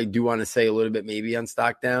guy I do want to say a little bit maybe on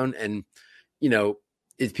stock down, and,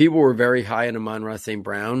 is people were very high on Amon-Ra St.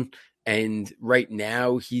 Brown, and right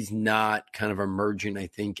now he's not kind of emerging, I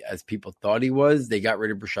think, as people thought he was. They got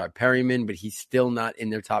rid of Brashad Perryman, but he's still not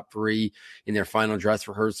in their top 3 in their final dress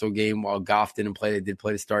rehearsal game. While Goff didn't play, they did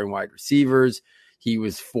play the starting wide receivers. He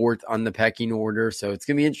was 4th on the pecking order, so it's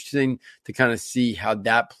going to be interesting to kind of see how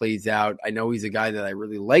that plays out. I know he's a guy that I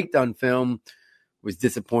really liked on film, was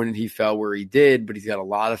disappointed he fell where he did, but he's got a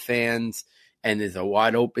lot of fans. And there's a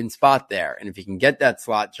wide open spot there. And if he can get that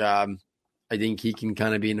slot job, I think he can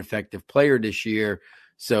kind of be an effective player this year.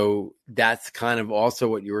 So that's kind of also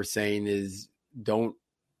what you were saying is don't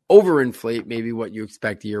overinflate maybe what you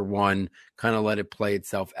expect year one, kind of let it play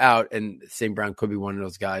itself out. And St. Brown could be one of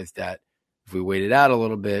those guys that if we wait it out a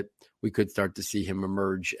little bit, we could start to see him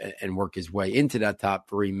emerge and work his way into that top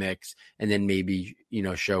 3 mix, and then maybe,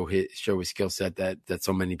 show his skill set that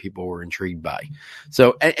so many people were intrigued by.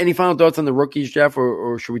 So any final thoughts on the rookies, Jeff,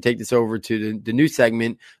 or should we take this over to the new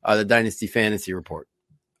segment, the Dynasty Fantasy Report?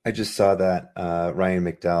 I just saw that Ryan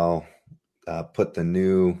McDowell put the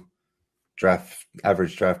new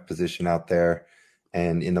average draft position out there.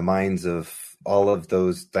 And in the minds of all of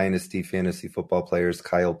those Dynasty fantasy football players,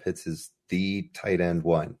 Kyle Pitts is the tight end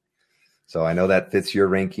 1. So I know that fits your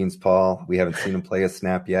rankings, Paul. We haven't seen him play a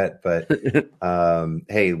snap yet, but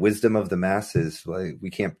hey, wisdom of the masses. We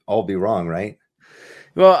can't all be wrong, right?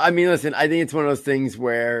 Well, I mean, listen, I think it's one of those things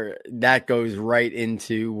where that goes right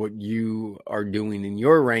into what you are doing in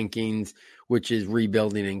your rankings, which is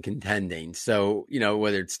rebuilding and contending. So,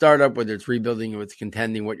 whether it's startup, whether it's rebuilding or it's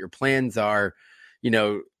contending, what your plans are,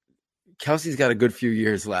 Kelsey's got a good few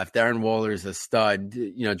years left. Darren Waller's a stud.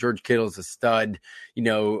 George Kittle's a stud.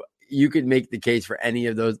 You could make the case for any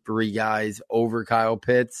of those three guys over Kyle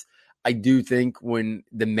Pitts. I do think when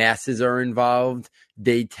the masses are involved,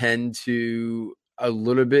 they tend to a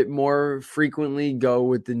little bit more frequently go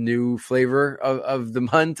with the new flavor of the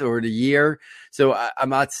month or the year. So I'm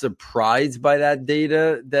not surprised by that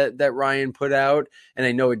data that Ryan put out. And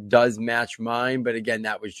I know it does match mine. But again,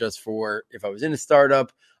 that was just for if I was in a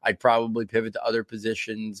startup, I'd probably pivot to other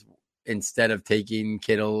positions instead of taking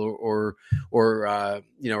Kittle or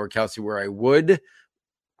Kelsey where I would.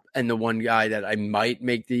 And the one guy that I might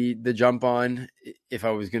make the jump on if I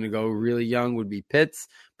was going to go really young would be Pitts.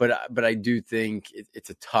 But I do think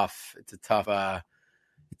it's tough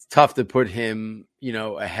to put him,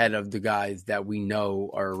 ahead of the guys that we know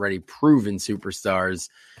are already proven superstars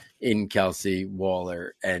in Kelsey,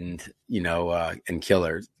 Waller, and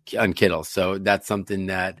Kittle. So that's something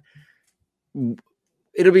that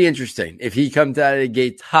it'll be interesting. If he comes out of the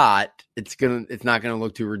gates hot, it's not gonna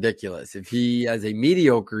look too ridiculous. If he has a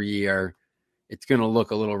mediocre year, it's gonna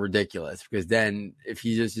look a little ridiculous because then if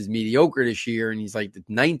he just is mediocre this year and he's like the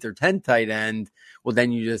 9th or 10th tight end, well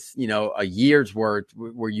then you just a year's worth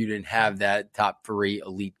where you didn't have that top 3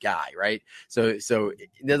 elite guy, right? So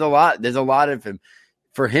there's a lot of him.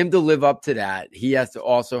 For him to live up to that, he has to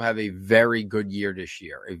also have a very good year this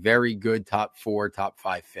year, a very good top 4, top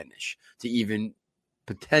 5 finish to even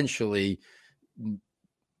potentially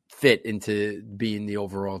fit into being the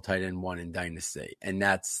overall tight end 1 in Dynasty. And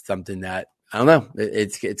that's something that, I don't know,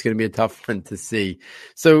 it's going to be a tough one to see.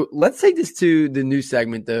 So let's take this to the new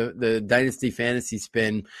segment, the Dynasty Fantasy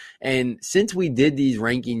Spin. And since we did these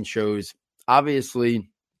ranking shows, obviously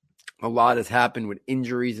a lot has happened with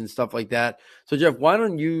injuries and stuff like that. So Jeff, why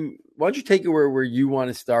don't you take it where you want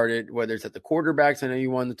to start it, whether it's at the quarterbacks. I know you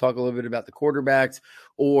wanted to talk a little bit about the quarterbacks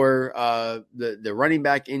or the running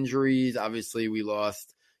back injuries. Obviously we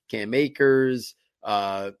lost Cam Akers.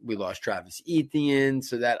 We lost Travis Etienne.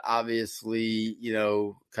 So that obviously,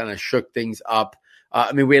 kind of shook things up.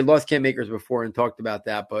 We had lost Cam Akers before and talked about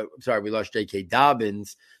that, but we lost J.K.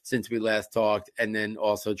 Dobbins since we last talked, and then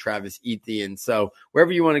also Travis Etienne. So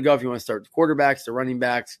wherever you want to go, if you want to start the quarterbacks, the running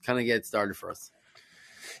backs, kind of get started for us.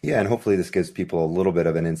 Yeah, and hopefully this gives people a little bit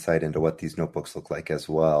of an insight into what these notebooks look like as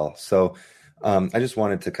well. So I just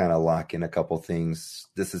wanted to kind of lock in a couple things.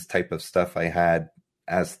 This is type of stuff I had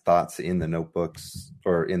as thoughts in the notebooks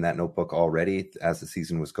or in that notebook already as the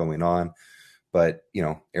season was going on. But,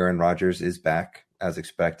 Aaron Rodgers is back as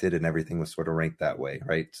expected, and everything was sort of ranked that way,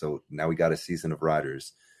 right? So now we got a season of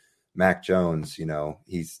Rodgers. Mac Jones,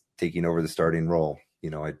 he's taking over the starting role.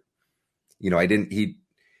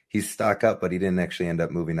 He's stuck up, but he didn't actually end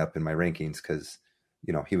up moving up in my rankings because,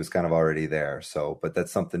 he was kind of already there. So, but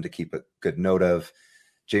that's something to keep a good note of.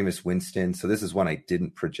 Jameis Winston. So this is one I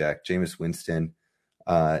didn't project. Jameis Winston,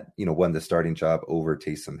 won the starting job over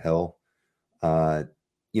Taysom Hill.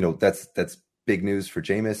 That's big news for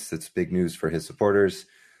Jameis. It's big news for his supporters.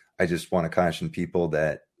 I just want to caution people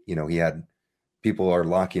that, people are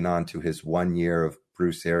locking on to his 1 year of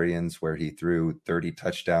Bruce Arians where he threw 30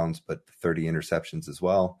 touchdowns, but 30 interceptions as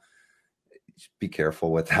well. Be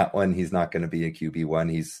careful with that one. He's not going to be a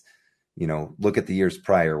QB1. He's, look at the years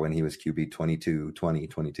prior when he was QB 22, 20,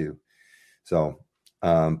 22. So,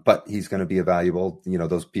 but he's going to be a valuable,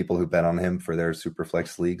 those people who bet on him for their super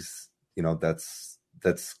flex leagues, that's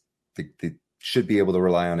they should be able to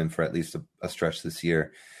rely on him for at least a stretch this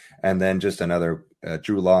year. And then just another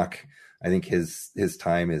Drew Lock. I think his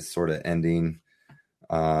time is sort of ending.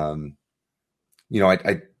 I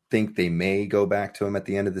think they may go back to him at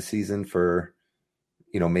the end of the season for,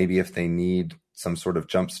 maybe if they need some sort of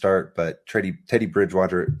jump start. But Teddy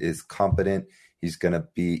Bridgewater is competent. He's got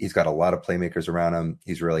a lot of playmakers around him.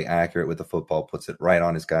 He's really accurate with the football, puts it right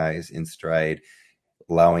on his guys in stride,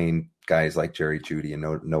 allowing guys like Jerry Jeudy and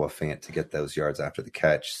Noah Fant to get those yards after the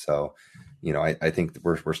catch. So, I think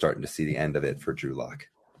we're starting to see the end of it for Drew Lock.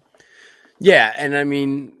 Yeah,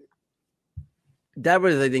 and that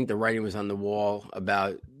was, I think, the writing was on the wall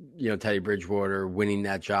about, Teddy Bridgewater winning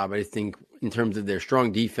that job. I think in terms of their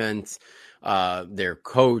strong defense, their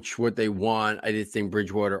coach, what they want. I just think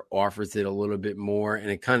Bridgewater offers it a little bit more, and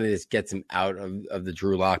it kind of just gets them out of the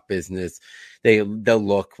Drew Lock business. They'll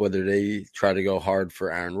look whether they try to go hard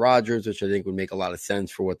for Aaron Rodgers, which I think would make a lot of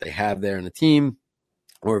sense for what they have there in the team,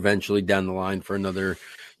 or eventually down the line for another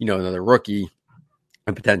rookie.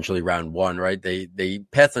 And potentially round one, right? They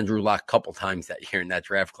passed on Drew Lock a couple times that year in that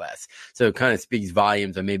draft class. So it kind of speaks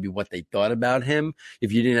volumes on maybe what they thought about him.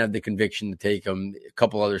 If you didn't have the conviction to take him a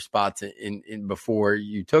couple other spots in before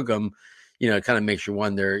you took him, it kind of makes you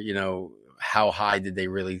wonder, how high did they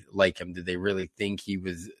really like him? Did they really think he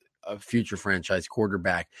was a future franchise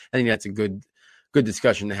quarterback? I think that's a good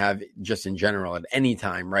discussion to have just in general at any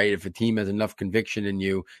time, right? If a team has enough conviction in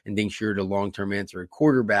you and thinks you're the long-term answer at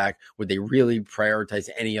quarterback, would they really prioritize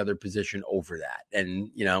any other position over that?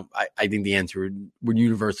 And, I think the answer would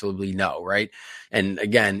universally no, right? And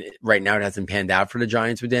again, right now it hasn't panned out for the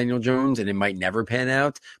Giants with Daniel Jones, and it might never pan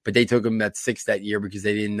out, but they took him at 6 that year because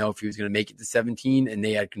they didn't know if he was going to make it to 17, and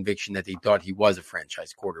they had conviction that they thought he was a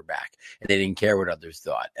franchise quarterback, and they didn't care what others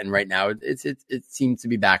thought. And right now it seems to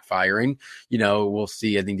be backfiring. We'll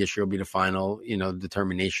see. I think this year will be the final,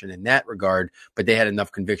 determination in that regard, but they had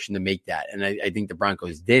enough conviction to make that. And I think the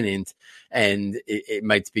Broncos didn't. And it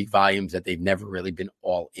might speak volumes that they've never really been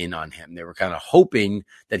all in on him. They were kind of hoping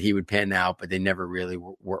that he would pan out, but they never really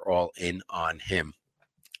were all in on him.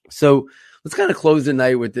 So let's kind of close the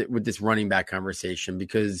night with this running back conversation,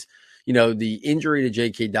 because the injury to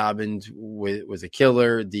J.K. Dobbins was a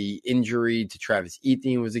killer. The injury to Travis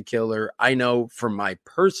Etienne was a killer. I know from my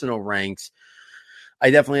personal ranks, I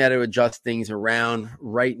definitely had to adjust things around.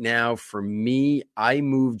 Right now, for me, I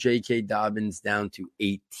moved J.K. Dobbins down to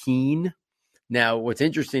 18. Now, what's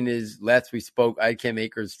interesting is last we spoke, I had Cam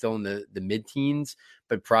Akers still in the mid-teens,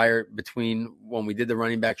 but between when we did the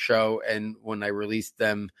running back show and when I released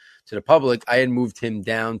them to the public, I had moved him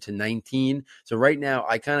down to 19. So right now,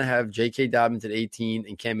 I kind of have J.K. Dobbins at 18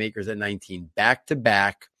 and Cam Akers at 19, back to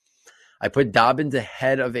back. I put Dobbins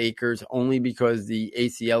ahead of Akers only because the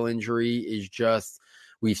ACL injury is just,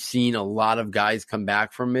 we've seen a lot of guys come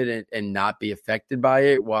back from it and not be affected by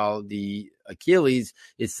it, while the Achilles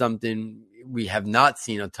is something we have not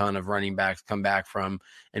seen a ton of running backs come back from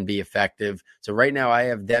and be effective. So right now I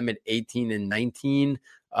have them at 18 and 19.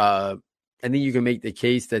 I think you can make the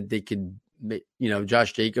case that they could,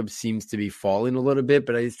 Josh Jacobs seems to be falling a little bit,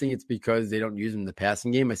 but I just think it's because they don't use him in the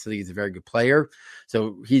passing game. I still think he's a very good player.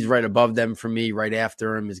 So he's right above them for me. Right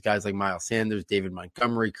after him is guys like Miles Sanders, David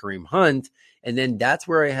Montgomery, Kareem Hunt. And then that's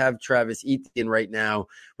where I have Travis Etienne right now.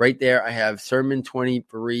 Right there, I have Sermon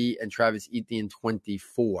 23 and Travis Etienne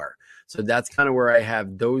 24. So that's kind of where I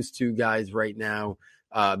have those two guys right now,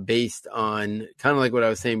 based on kind of like what I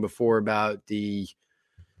was saying before about the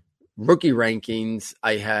rookie rankings.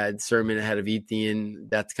 I had Sermon ahead of Etienne.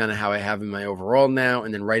 That's kind of how I have him in my overall now.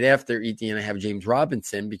 And then right after Etienne, I have James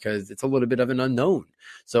Robinson because it's a little bit of an unknown.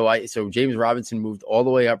 So James Robinson moved all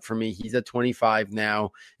the way up for me. He's at 25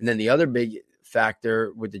 now. And then the other big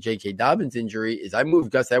factor with the J.K. Dobbins injury is I moved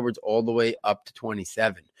Gus Edwards all the way up to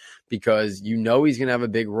 27 because he's going to have a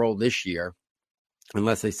big role this year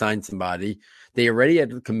unless they sign somebody. They already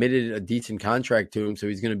had committed a decent contract to him, so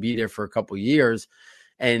he's going to be there for a couple years.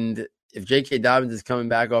 And if J.K. Dobbins is coming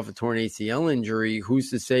back off a torn ACL injury, who's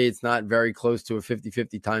to say it's not very close to a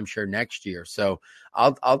 50-50 timeshare next year? So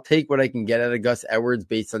I'll take what I can get out of Gus Edwards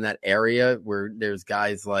based on that area where there's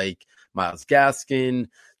guys like Myles Gaskin,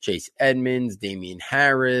 Chase Edmonds, Damian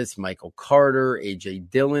Harris, Michael Carter, A.J.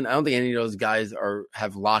 Dillon. I don't think any of those guys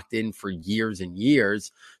have locked in for years and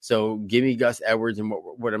years. So give me Gus Edwards and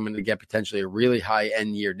what I'm going to get potentially a really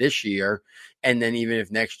high-end year this year. And then even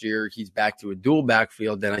if next year he's back to a dual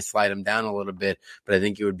backfield, then I slide him down a little bit. But I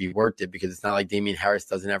think it would be worth it because it's not like Damian Harris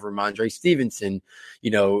doesn't have Ramondre Stevenson,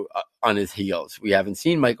 on his heels. We haven't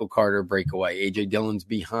seen Michael Carter break away. A.J. Dillon's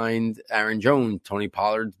behind Aaron Jones. Tony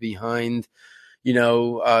Pollard's behind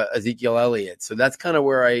Ezekiel Elliott. So that's kind of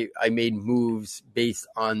where I made moves based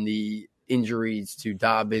on the injuries to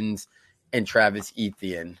Dobbins and Travis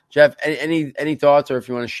Etienne. Jeff, any thoughts, or if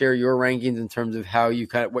you want to share your rankings in terms of how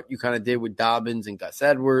what you kind of did with Dobbins and Gus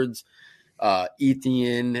Edwards,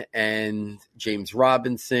 Etienne and James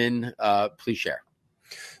Robinson, please share.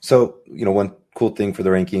 So, one cool thing for the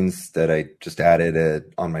rankings that I just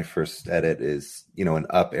added on my first edit is, an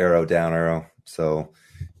up arrow, down arrow. So,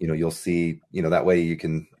 you'll see, that way you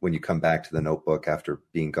can, when you come back to the notebook after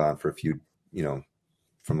being gone for a few,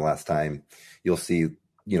 from last time, you'll see,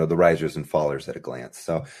 the risers and fallers at a glance.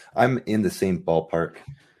 So I'm in the same ballpark.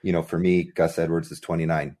 For me, Gus Edwards is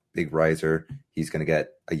 29, big riser. He's going to get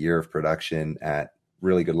a year of production at,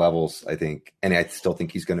 really good levels, I think. And I still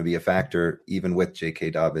think he's going to be a factor, even with J.K.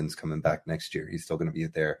 Dobbins coming back next year. He's still going to be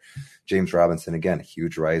there. James Robinson, again, a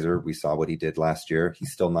huge riser. We saw what he did last year.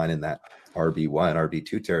 He's still not in that RB1,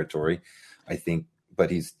 RB2 territory, I think, but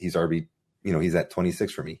he's RB, he's at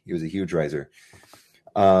 26 for me. He was a huge riser.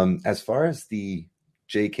 As far as the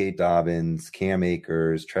J.K. Dobbins, Cam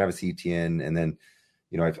Akers, Travis Etienne, and then,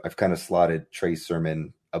 I've kind of slotted Trey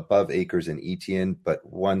Sermon above Akers and Etienne, but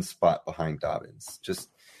one spot behind Dobbins.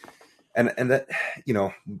 And that,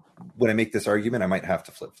 when I make this argument, I might have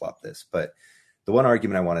to flip-flop this, but the one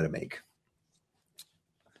argument I wanted to make,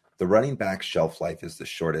 the running back shelf life is the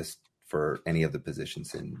shortest for any of the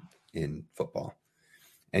positions in football.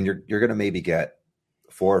 And you're going to maybe get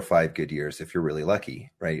 4 or 5 good years if you're really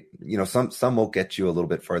lucky, right? Some will get you a little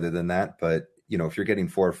bit farther than that, but if you're getting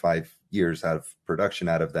 4 or 5 years out of production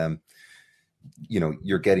out of them,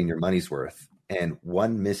 you're getting your money's worth. And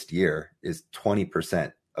one missed year is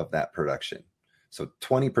 20% of that production. So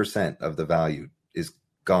 20% of the value is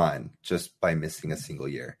gone just by missing a single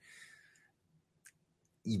year.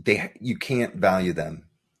 You can't value them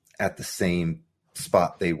at the same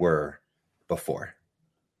spot they were before.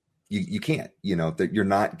 You can't, that you're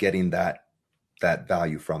not getting that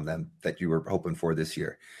value from them that you were hoping for this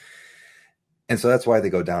year. And so that's why they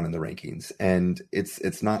go down in the rankings. And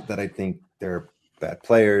it's not that I think they're bad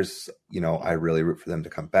players. I really root for them to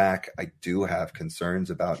come back. I do have concerns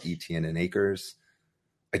about Etienne and Akers.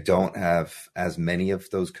 I don't have as many of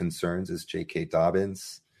those concerns as J.K.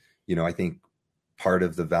 Dobbins. I think part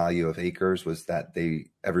of the value of Akers was that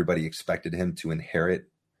everybody expected him to inherit,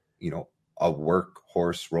 a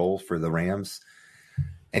workhorse role for the Rams.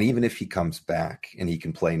 And even if he comes back and he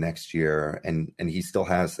can play next year and he still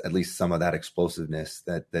has at least some of that explosiveness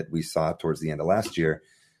that we saw towards the end of last year,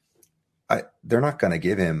 they're not going to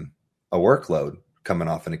give him a workload coming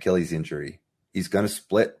off an Achilles injury. He's going to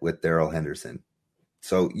split with Darrell Henderson.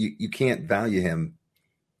 So you can't value him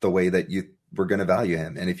the way that you were going to value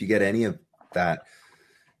him. And if you get any of that,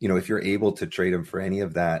 if you're able to trade him for any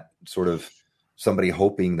of that sort of somebody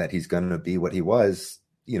hoping that he's going to be what he was,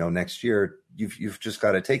 next year, you've just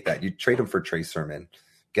got to take that. You trade him for Trey Sermon,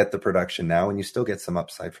 get the production now, and you still get some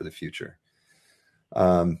upside for the future.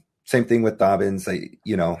 Same thing with Dobbins. It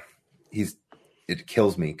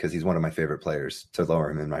kills me because he's one of my favorite players to lower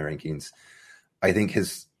him in my rankings. I think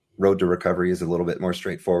his road to recovery is a little bit more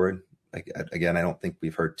straightforward. Again, I don't think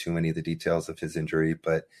we've heard too many of the details of his injury,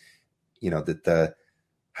 but that the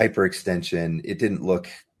hyperextension, it didn't look,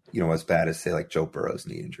 as bad as say like Joe Burrow's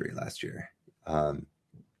knee injury last year.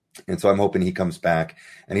 And so I'm hoping he comes back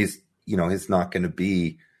and he's not going to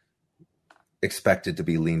be expected to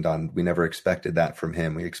be leaned on. We never expected that from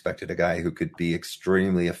him. We expected a guy who could be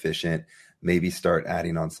extremely efficient, maybe start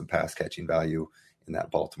adding on some pass catching value in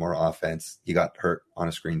that Baltimore offense. He got hurt on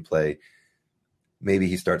a screenplay. Maybe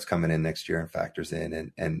he starts coming in next year and factors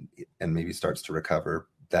in and maybe starts to recover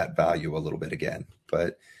that value a little bit again.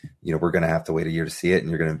 But, we're going to have to wait a year to see it, and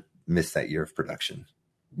you're going to miss that year of production.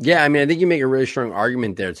 Yeah, I mean, I think you make a really strong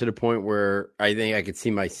argument there to the point where I think I could see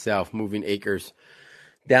myself moving Akers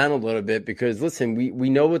down a little bit because, listen, we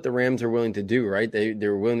know what the Rams are willing to do, right?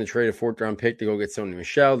 They're willing to trade a 4th-round pick to go get Sony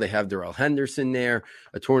Michel. They have Darrell Henderson there.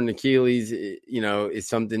 A torn Achilles, is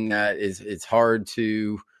something that it's hard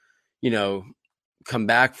to, come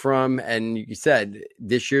back from. And you said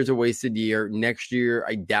this year's a wasted year. Next year,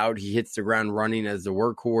 I doubt he hits the ground running as the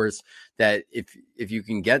workhorse. That if you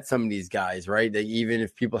can get some of these guys, right, that even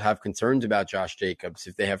if people have concerns about Josh Jacobs,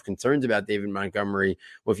 if they have concerns about David Montgomery,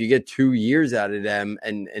 well, if you get 2 years out of them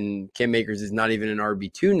and Cam Akers is not even an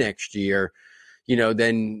RB2 next year,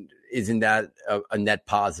 then isn't that a net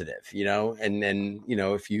positive, And then,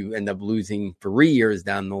 if you end up losing 3 years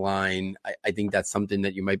down the line, I think that's something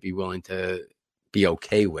that you might be willing to be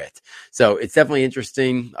okay with. So it's definitely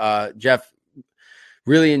interesting. Jeff,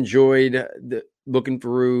 really enjoyed looking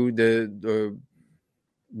through the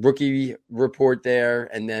rookie report there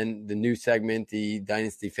and then the new segment, the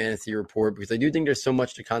Dynasty Fantasy Report, because I do think there's so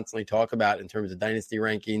much to constantly talk about in terms of Dynasty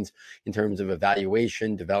rankings, in terms of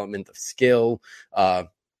evaluation, development of skill.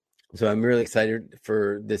 So I'm really excited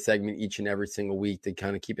for this segment each and every single week to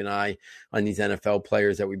kind of keep an eye on these NFL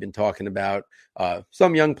players that we've been talking about.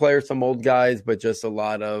 Some young players, some old guys, but just a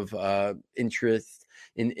lot of interest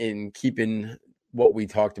in keeping what we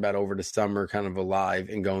talked about over the summer kind of alive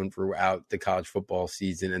and going throughout the college football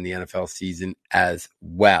season and the NFL season as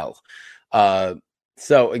well.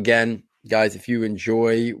 So again, guys, if you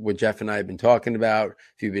enjoy what Jeff and I have been talking about,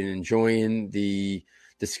 if you've been enjoying the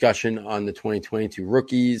discussion on the 2022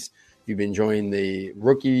 rookies, If you've been enjoying the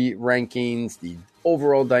rookie rankings, the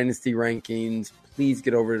overall dynasty rankings, please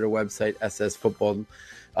get over to the website, SS Football.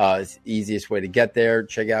 It's the easiest way to get there.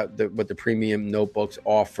 Check out what the premium notebooks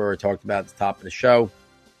offer. I talked about at the top of the show.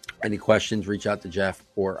 Any questions, reach out to Jeff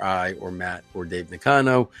or I or Matt or Dave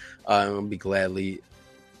Nicano. I'll be gladly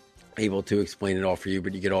able to explain it all for you,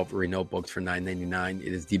 but you get all three notebooks for $9.99.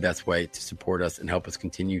 It is the best way to support us and help us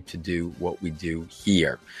continue to do what we do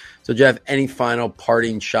here. So, Jeff, any final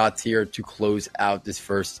parting shots here to close out this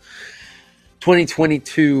first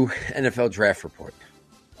 2022 NFL Draft Report?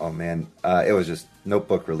 Oh, man. It was just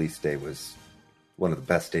notebook release day was one of the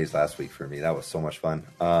best days last week for me. That was so much fun.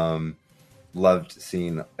 Loved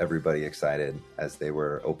seeing everybody excited as they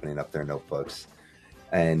were opening up their notebooks.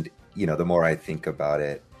 And, you know, the more I think about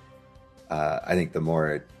it, I think the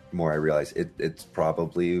more I realize it's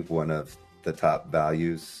probably one of the top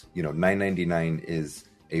values. You know, $9.99 is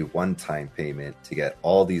a one-time payment to get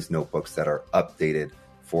all these notebooks that are updated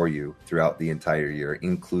for you throughout the entire year,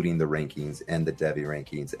 including the rankings and the Devy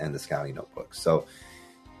rankings and the scouting notebooks. So,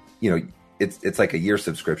 you know, it's like a year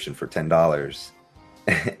subscription for $10,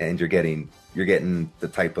 and you're getting the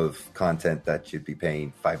type of content that you'd be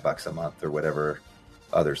paying $5 a month or whatever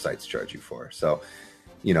other sites charge you for. So,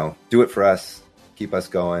 you know, do it for us, keep us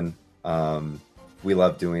going. We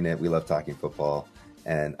love doing it. We love talking football,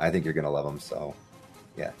 and I think you're going to love them. So,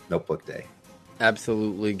 yeah, notebook day.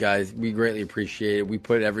 Absolutely, guys. We greatly appreciate it. We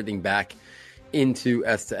put everything back into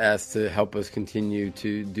S2S to help us continue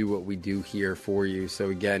to do what we do here for you. So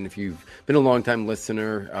again, if you've been a long-time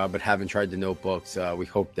listener but haven't tried the notebooks, we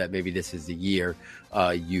hope that maybe this is the year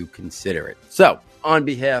you consider it. So on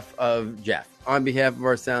behalf of Jeff, on behalf of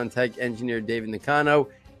our sound tech engineer, David Nicano,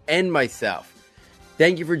 and myself,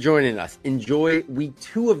 thank you for joining us. Enjoy week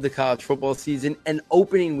 2 of the college football season and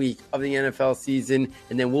opening week of the NFL season.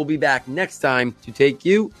 And then we'll be back next time to take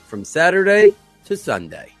you from Saturday to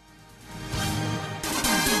Sunday.